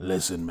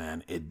 Listen,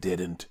 man, it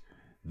didn't.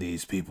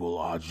 These people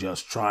are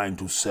just trying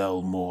to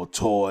sell more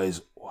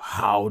toys.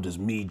 How does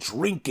me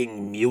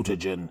drinking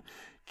mutagen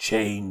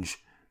change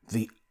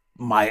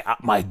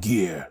my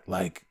gear?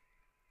 Like,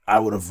 I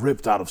would have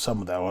ripped out of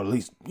some of that, or at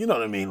least, you know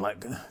what I mean?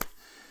 Like,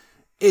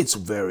 it's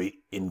very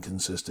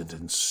inconsistent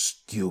and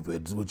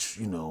stupid, which,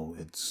 you know,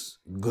 it's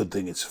a good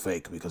thing it's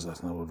fake because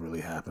that's not what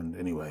really happened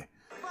anyway.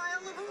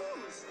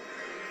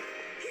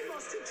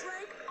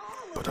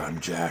 But I'm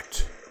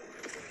jacked,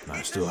 and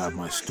I still have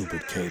my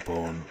stupid cape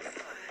on.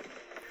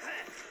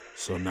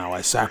 So now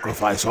I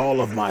sacrifice all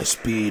of my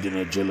speed and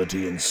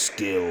agility and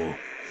skill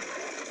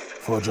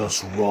for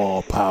just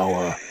raw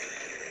power,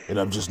 and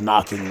I'm just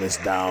knocking this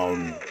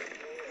down,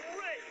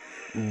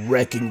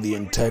 wrecking the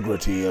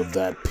integrity of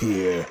that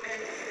pier.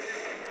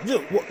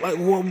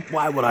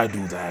 Why would I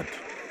do that?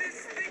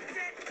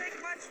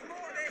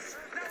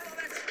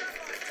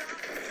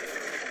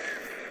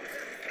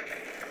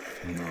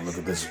 No, look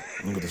at this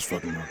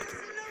fucking marketer.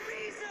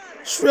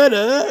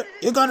 Shredder,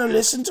 you gotta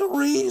listen to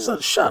reason.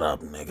 Shut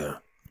up, nigga.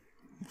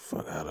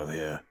 Fuck out of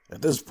here.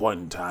 At this point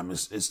in time,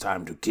 it's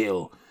time to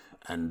kill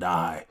and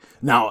die.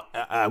 Now,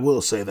 I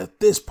will say that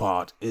this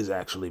part is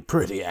actually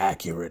pretty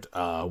accurate,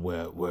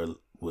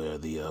 where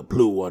the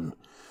blue one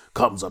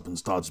comes up and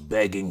starts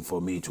begging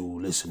for me to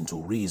listen to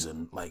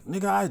reason. Like,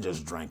 nigga, I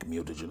just drank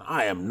mutagen.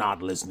 I am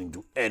not listening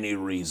to any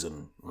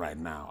reason right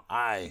now.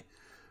 I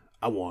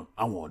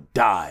want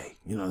die.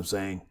 You know what I'm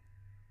saying?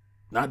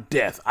 Not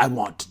death. I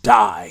want to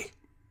die.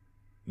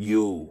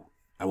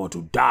 I want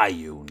to die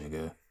you,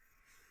 nigga.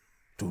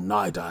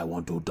 Tonight I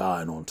want to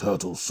dine on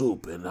turtle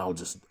soup, and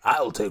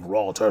I'll take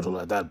raw turtle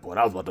at that point.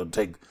 I was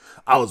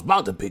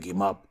about to pick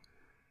him up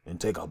and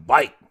take a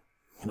bite.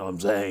 You know what I'm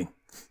saying?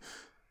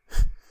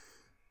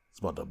 It's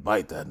about to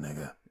bite that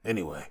nigga.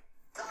 Anyway.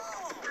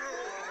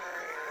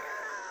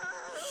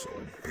 So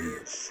be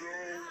it.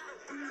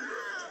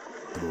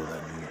 Throw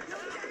that nigga.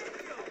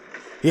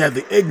 He had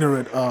the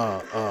ignorant,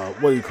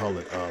 what do you call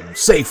it?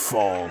 Safe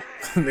fall.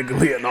 Nigga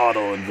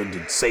Leonardo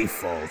invented safe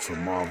falls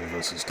from Marvel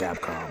vs.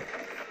 Capcom.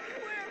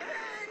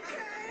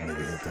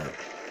 Nigga hit that.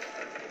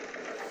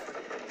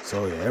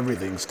 So yeah,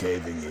 everything's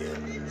caving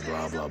in,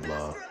 blah, blah,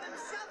 blah.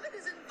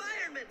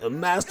 A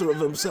master of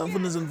himself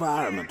and his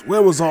environment.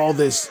 Where was all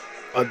this?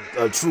 A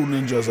true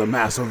ninja is a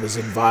master of his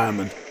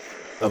environment,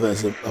 of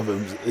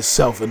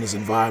himself and his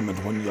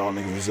environment, when y'all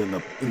niggas was in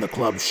the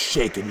club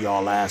shaking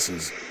y'all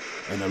asses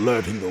and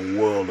alerting the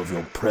world of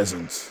your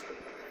presence.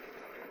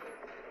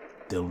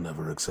 They'll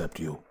never accept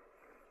you.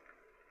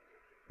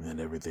 And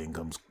everything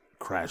comes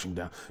crashing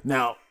down.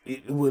 Now,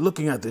 we're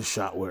looking at this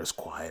shot where it's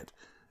quiet.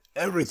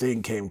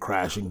 Everything came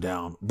crashing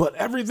down, but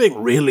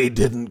everything really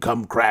didn't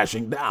come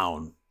crashing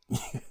down.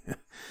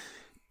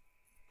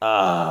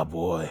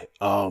 Boy.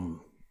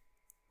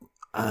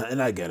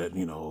 And I get it,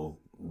 you know,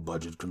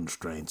 budget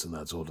constraints and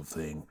that sort of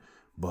thing.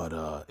 But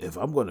if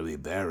I'm going to be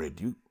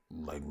buried, you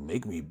like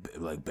make me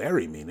like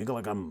bury me, nigga.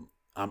 Like I'm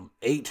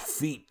 8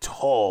 feet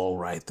tall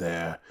right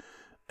there,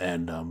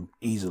 and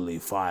easily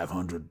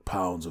 500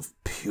 pounds of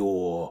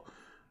pure,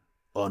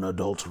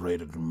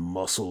 unadulterated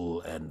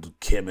muscle and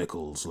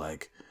chemicals.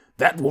 Like,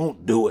 that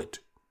won't do it.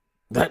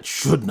 That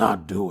should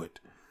not do it.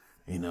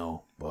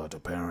 But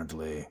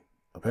apparently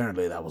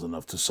that was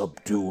enough to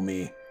subdue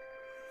me.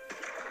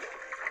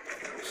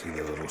 See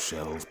the little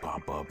shells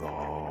pop up.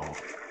 Oh,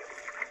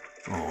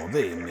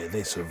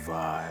 they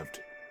survived.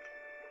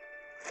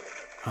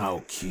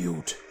 How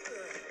cute.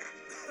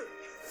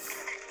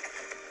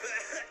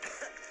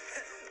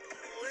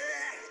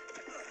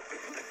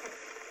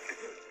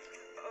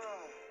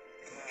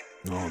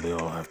 Oh, they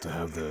all have to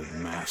have their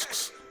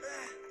masks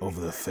over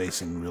their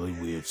face in really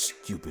weird,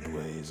 stupid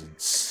ways.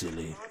 It's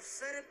silly. I've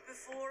said it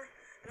before.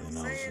 So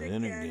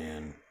then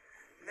again.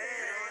 Man,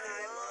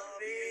 I love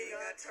being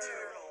a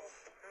turtle.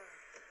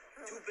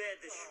 Too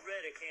bad the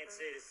shredder can't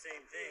say the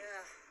same thing.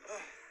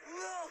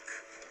 Look.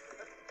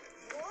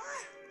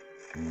 What?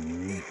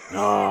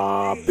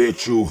 Ah,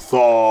 bitch, you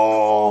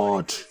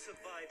thought.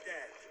 Survive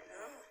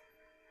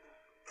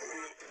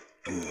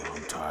that.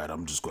 I'm tired.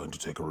 I'm just going to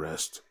take a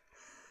rest.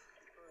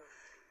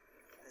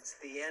 That's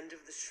the end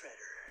of the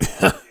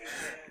shredder.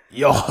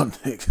 Y'all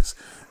niggas.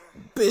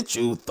 Bitch,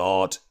 you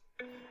thought.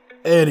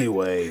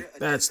 Anyway,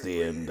 that's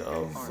the end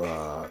of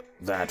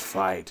that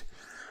fight.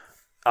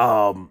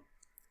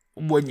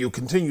 When you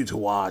continue to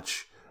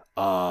watch,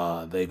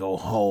 they go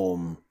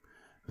home,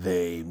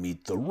 they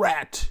meet the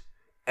rat,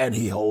 and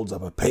he holds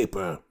up a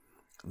paper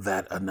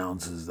that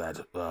announces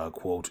that,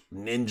 quote,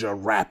 Ninja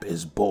Rap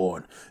is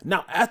born.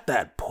 Now, at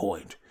that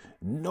point,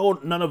 no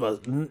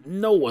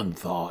one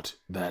thought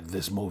that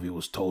this movie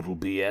was total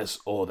BS,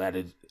 or that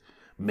it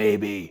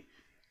maybe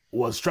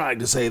was trying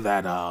to say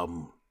that,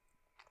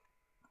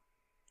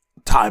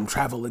 time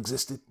travel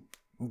existed.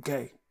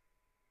 Okay?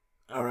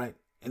 All right?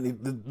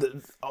 And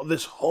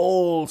this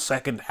whole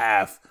second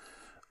half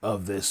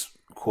of this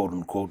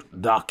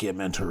quote-unquote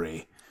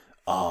documentary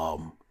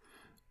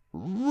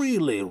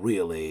really,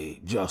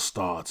 really just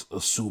starts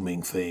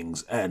assuming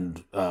things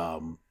and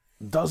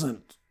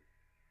doesn't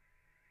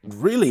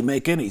really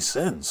make any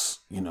sense,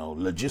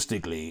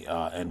 logistically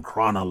and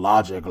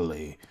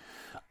chronologically.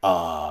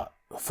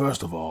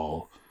 First of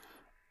all,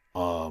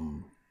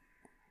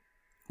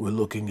 we're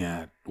looking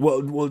at,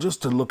 well,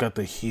 just to look at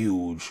the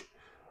huge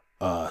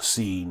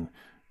scene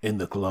in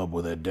the club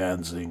where they're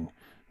dancing,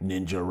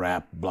 ninja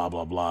rap, blah,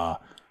 blah, blah.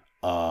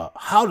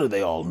 How do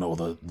they all know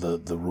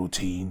the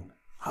routine?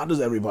 How does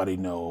everybody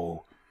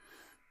know?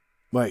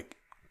 Like,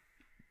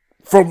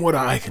 from what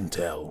I can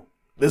tell,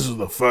 this is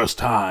the first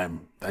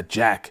time that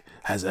Jack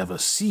has ever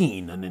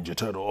seen a Ninja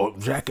Turtle, or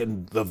Jack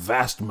and the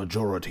vast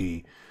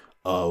majority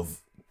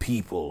of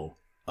people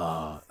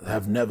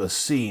have never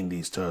seen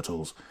these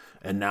turtles,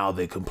 and now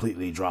they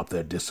completely drop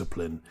their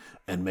discipline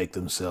and make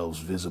themselves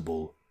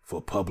visible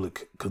for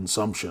public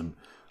consumption,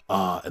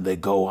 and they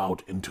go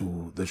out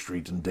into the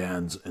street and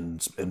dance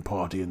and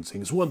party and sing.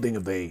 It's one thing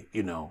if they,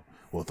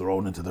 were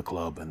thrown into the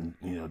club and,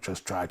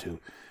 just try to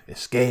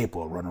escape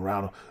or run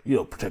around,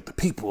 protect the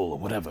people or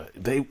whatever.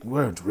 They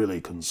weren't really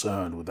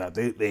concerned with that.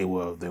 They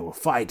were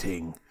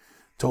fighting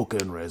Toka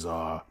and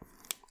Rezar,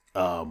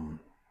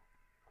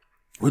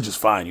 which is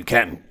fine. You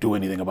can't do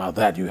anything about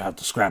that. You have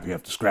to scrap.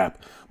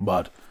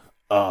 But,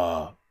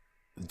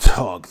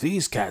 dog,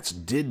 these cats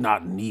did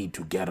not need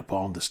to get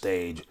upon the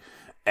stage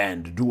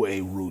and do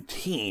a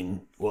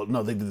routine. Well,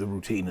 no, they did the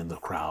routine in the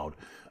crowd.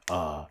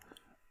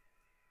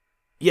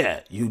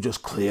 Yeah, you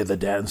just clear the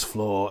dance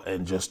floor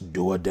and just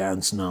do a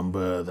dance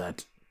number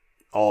that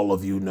all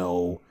of you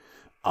know.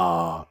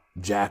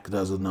 Jack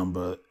does a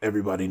number.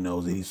 Everybody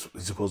knows he's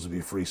supposed to be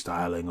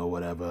freestyling or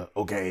whatever.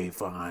 Okay,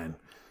 fine.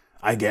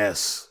 I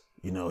guess,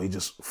 he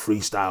just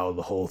freestyled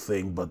the whole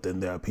thing, but then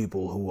there are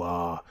people who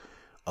are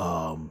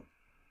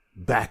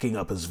backing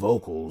up his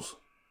vocals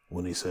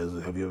when he says,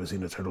 have you ever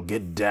seen a turtle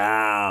get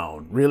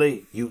down?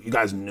 Really? You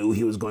guys knew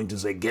he was going to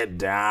say get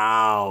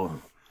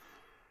down.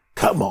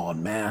 Come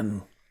on,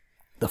 man.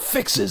 The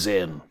fix is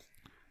in.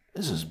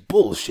 This is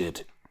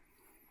bullshit.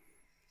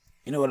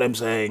 You know what I'm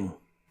saying?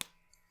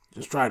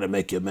 Just trying to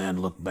make your man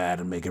look bad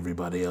and make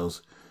everybody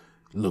else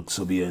look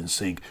so be in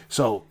sync.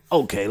 So,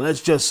 okay,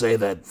 let's just say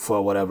that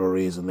for whatever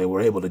reason, they were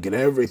able to get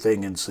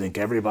everything in sync.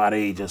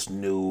 Everybody just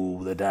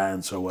knew the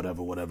dance or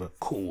whatever.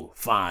 Cool,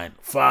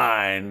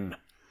 fine.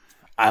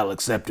 I'll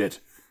accept it.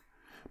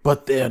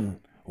 But then,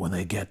 when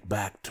they get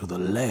back to the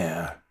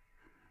lair,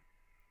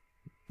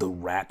 the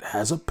rat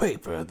has a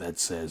paper that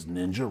says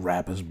Ninja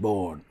Rap is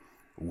born.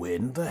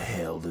 When the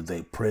hell did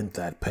they print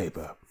that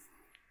paper?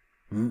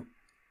 When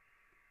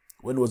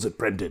was it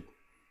printed?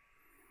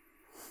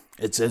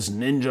 It says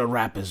Ninja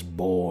Rap is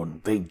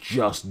born. They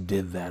just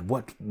did that.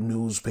 What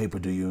newspaper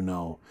do you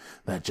know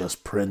that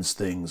just prints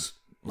things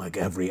like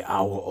every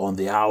hour on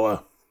the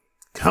hour?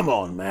 Come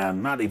on,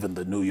 man. Not even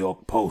the New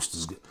York Post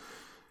is...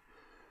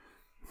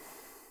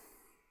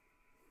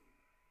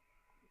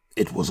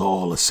 It was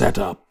all a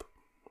setup.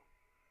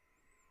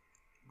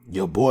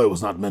 Your boy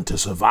was not meant to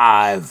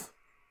survive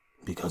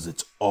because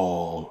it's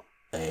all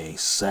a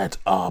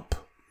setup.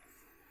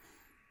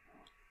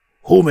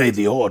 Who made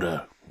the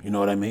order? You know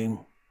what I mean?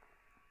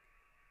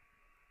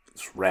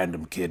 This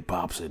random kid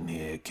pops in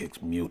here, kicks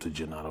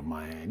mutagen out of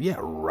my hand. Yeah,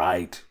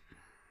 right.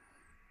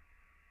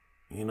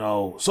 You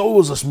know, so it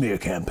was a smear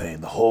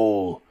campaign. The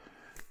whole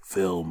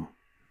film,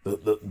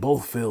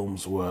 both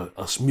films were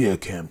a smear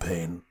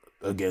campaign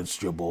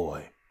against your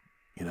boy.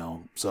 You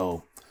know,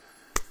 so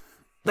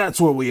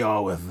that's where we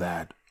are with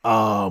that.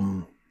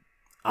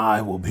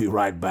 I will be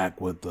right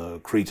back with the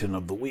Cretin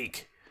of the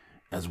Week,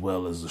 as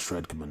well as the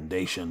Shred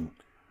Commendation.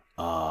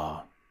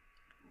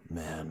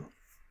 Man,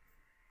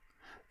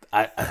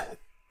 I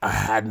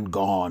hadn't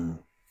gone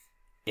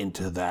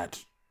into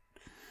that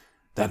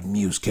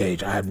Muse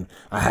Cage. I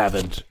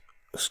haven't.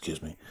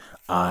 Excuse me.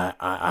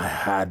 I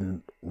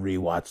hadn't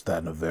rewatched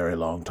that in a very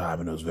long time,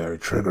 and it was very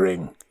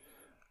triggering.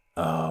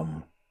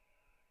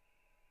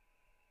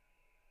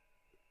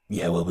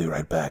 Yeah, we'll be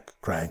right back.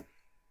 Crank.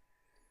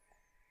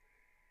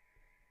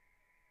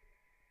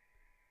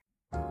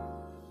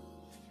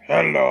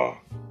 Hello,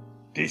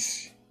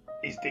 this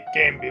is the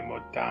Kembe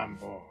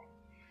Motambo,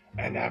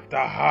 and after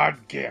a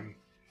hard game,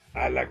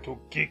 I like to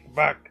kick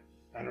back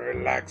and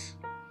relax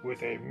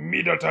with a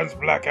Middleton's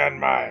Black and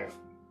Mild.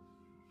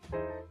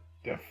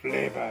 The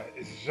flavor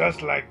is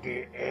just like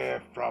the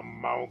air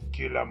from Mount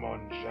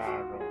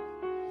Kilimanjaro.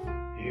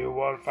 You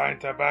won't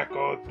find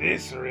tobacco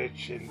this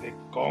rich in the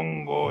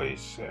Congo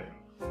itself,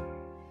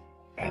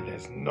 and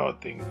there's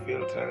nothing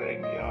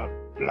filtering your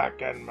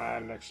Black and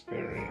Mild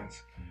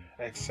experience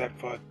except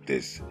for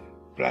this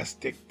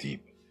plastic tip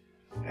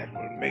that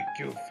will make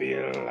you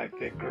feel like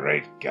the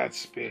Great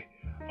Gatsby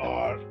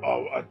or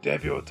a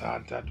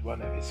debutante at one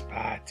of his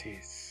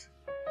parties.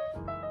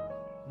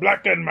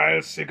 Black and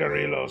Mild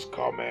cigarillos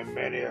come in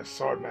many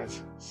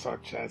assortments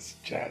such as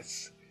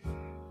jazz,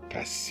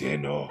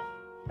 casino,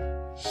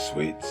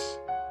 sweets,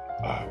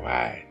 or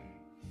wine.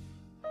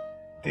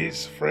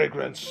 These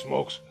fragrant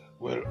smokes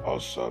will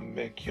also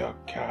make your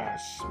car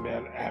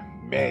smell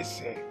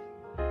amazing,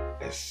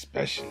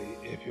 especially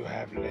if you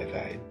have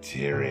leather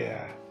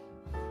interior.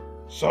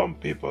 Some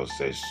people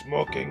say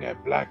smoking a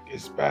black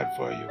is bad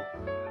for you.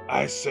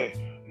 I say,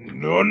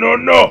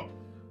 no.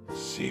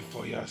 See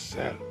for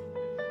yourself.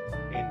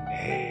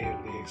 Inhale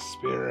the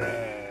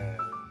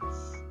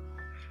experience.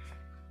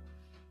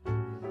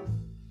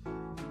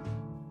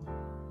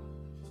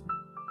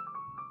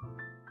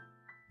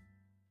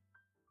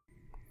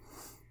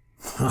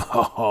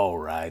 All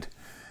right.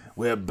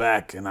 We're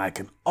back, and I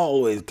can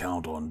always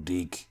count on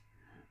Deke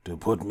to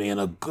put me in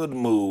a good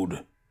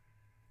mood.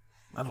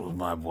 That was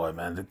my boy,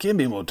 man. The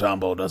Kimby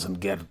Motambo doesn't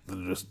get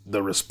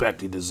the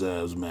respect he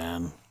deserves,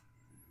 man.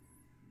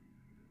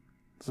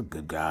 He's a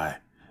good guy.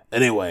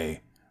 Anyway,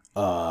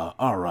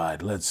 all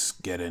right, let's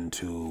get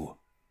into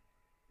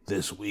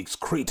this week's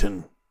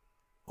Cretin,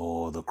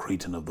 or the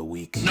Cretin of the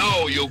Week.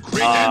 No, you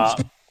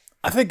cretins!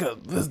 I think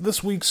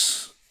this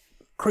week's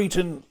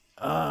Cretin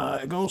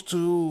goes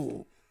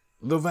to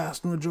the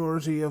vast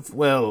majority of,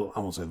 well, I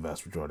won't say the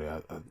vast majority,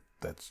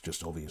 that's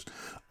just obvious.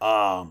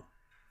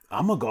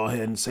 I'm going to go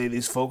ahead and say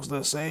these folks that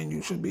are saying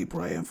you should be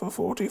praying for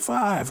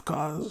 45,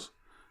 cause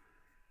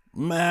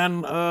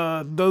man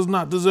does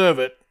not deserve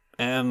it.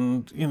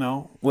 And, you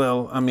know,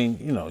 well, I mean,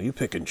 you know, you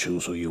pick and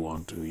choose who you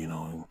want to, you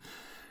know.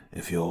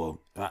 If you're,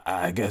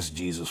 I guess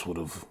Jesus would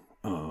have,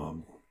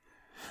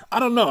 I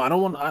don't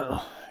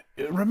know,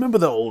 remember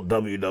the old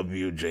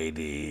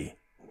WWJD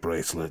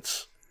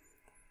bracelets?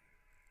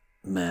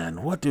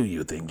 Man, what do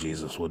you think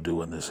Jesus would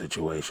do in this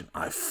situation?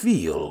 I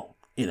feel,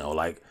 you know,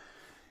 like,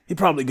 he'd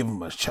probably give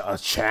him a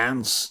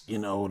chance, you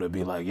know, to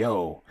be like,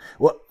 yo,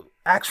 well,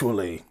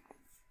 actually,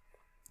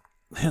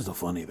 here's the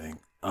funny thing.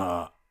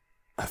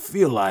 I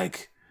feel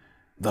like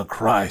the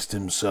Christ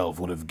himself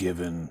would have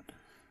given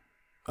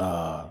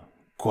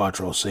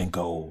Quattro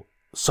Cinco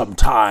some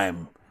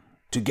time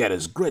to get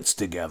his grits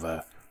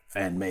together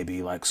and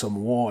maybe like some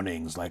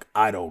warnings, like,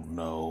 I don't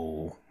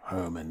know,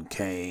 Herman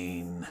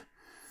Cain,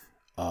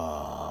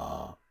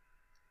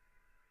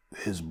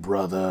 his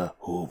brother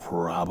who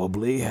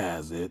probably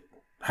had it,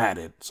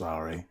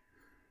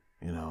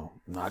 you know,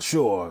 not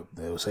sure.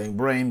 They were saying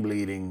brain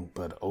bleeding,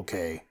 but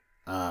okay.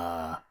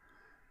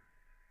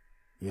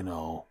 You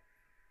know,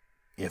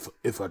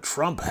 if a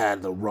Trump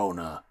had the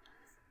Rona,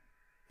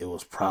 it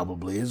was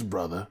probably his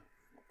brother.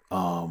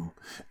 And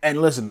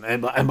listen,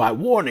 and by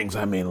warnings,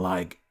 I mean,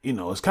 like, you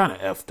know, it's kind of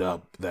effed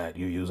up that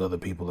you use other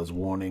people as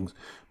warnings,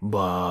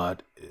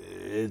 but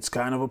it's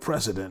kind of a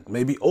precedent.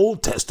 Maybe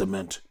Old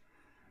Testament,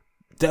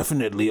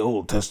 definitely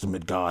Old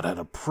Testament God had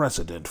a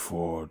precedent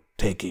for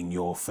taking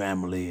your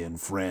family and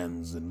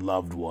friends and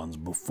loved ones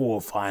before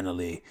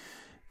finally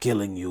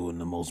killing you in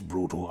the most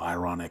brutal,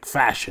 ironic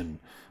fashion.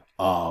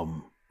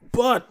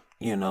 But,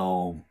 you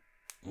know,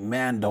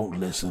 man don't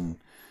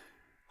listen.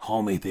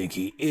 Homie think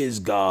he is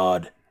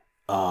God.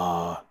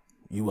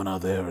 You went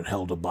out there and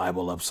held the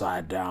Bible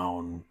upside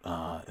down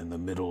in the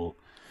middle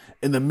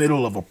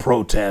of a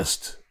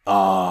protest.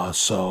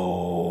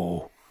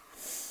 So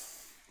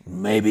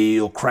maybe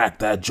you'll crack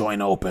that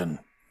joint open,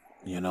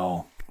 you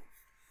know.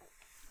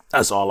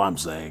 That's all I'm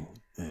saying.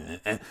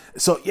 And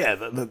so yeah,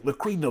 the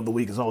creed of the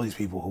week is all these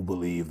people who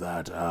believe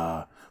that,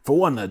 for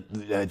one,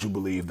 that you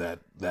believe that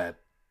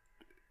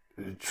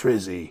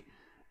Trizzy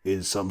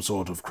is some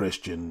sort of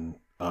Christian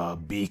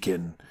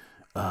beacon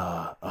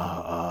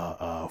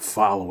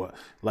follower.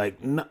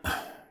 And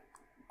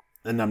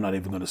I'm not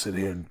even going to sit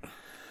here and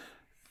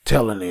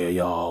tell any of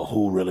y'all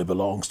who really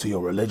belongs to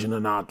your religion or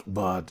not,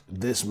 but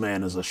this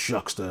man is a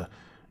shuckster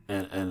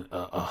and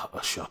a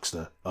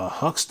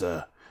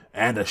huckster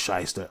and a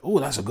shyster. Ooh,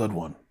 that's a good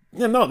one.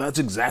 Yeah, no, that's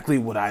exactly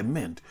what I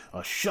meant.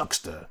 A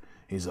shuckster.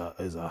 He's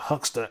a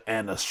huckster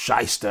and a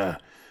shyster,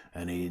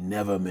 and he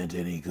never meant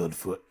any good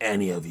for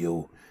any of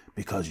you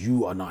because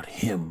you are not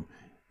him,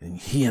 and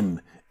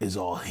him is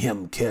all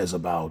him cares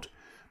about.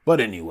 But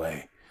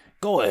anyway,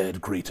 go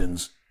ahead,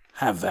 cretins,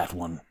 have that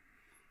one.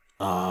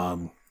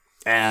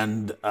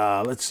 And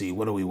let's see,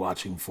 what are we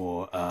watching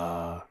for?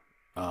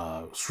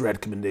 Shred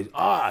recommendation.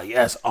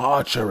 Yes,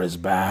 Archer is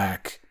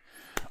back.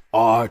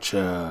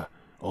 Archer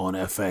on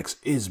FX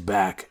is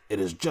back. It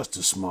is just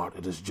as smart.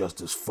 It is just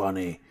as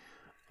funny.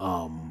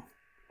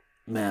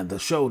 Man, the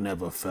show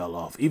never fell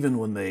off. Even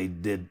when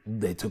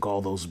they took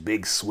all those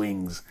big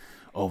swings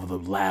over the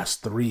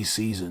last 3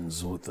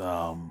 seasons with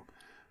what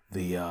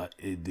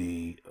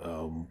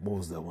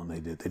was that one they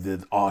did? They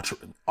did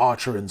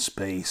Archer in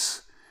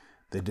Space.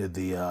 They did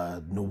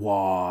the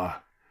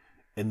Noir,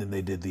 and then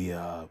they did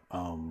the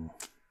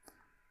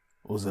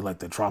was it like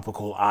the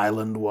Tropical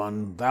Island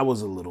one? That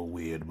was a little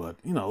weird, but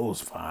it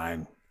was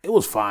fine. It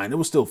was fine. It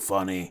was still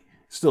funny.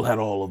 Still had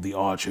all of the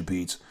Archer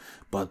beats,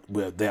 but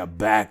they're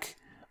back.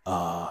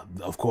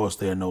 Of course,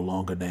 they're no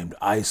longer named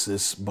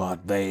ISIS,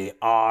 but they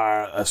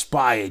are a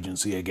spy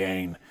agency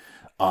again.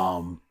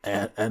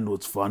 And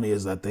what's funny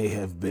is that they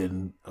have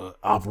been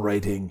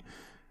operating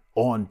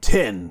on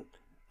 10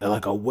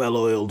 like a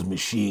well-oiled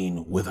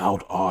machine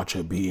without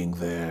Archer being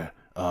there.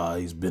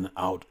 He's been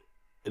out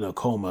in a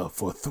coma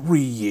for 3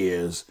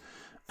 years,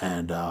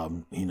 and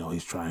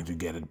he's trying to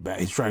get it back.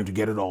 He's trying to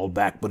get it all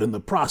back, but in the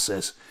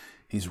process,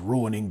 he's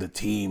ruining the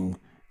team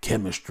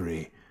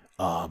chemistry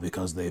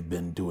because they've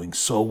been doing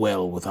so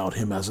well without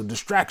him as a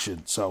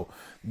distraction. So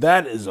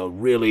that is a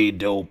really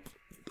dope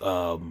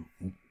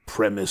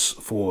premise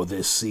for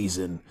this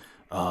season.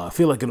 I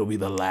feel like it'll be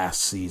the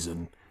last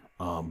season.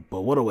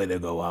 But what a way to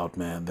go out,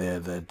 man.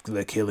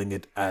 They're killing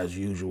it as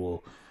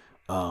usual.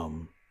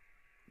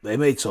 They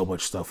made so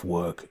much stuff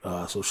work.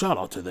 So shout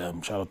out to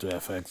them. Shout out to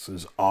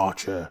FX's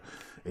Archer.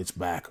 It's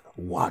back.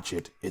 Watch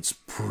it. It's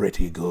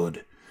pretty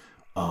good.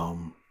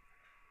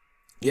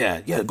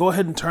 Yeah, go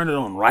ahead and turn it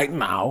on right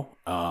now.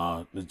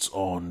 It's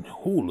on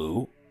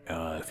Hulu.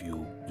 If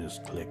you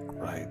just click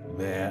right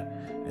there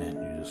and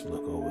you just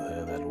look over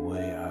there that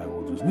way, I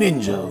will just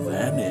ninja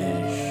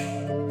vanish.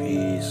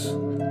 Peace.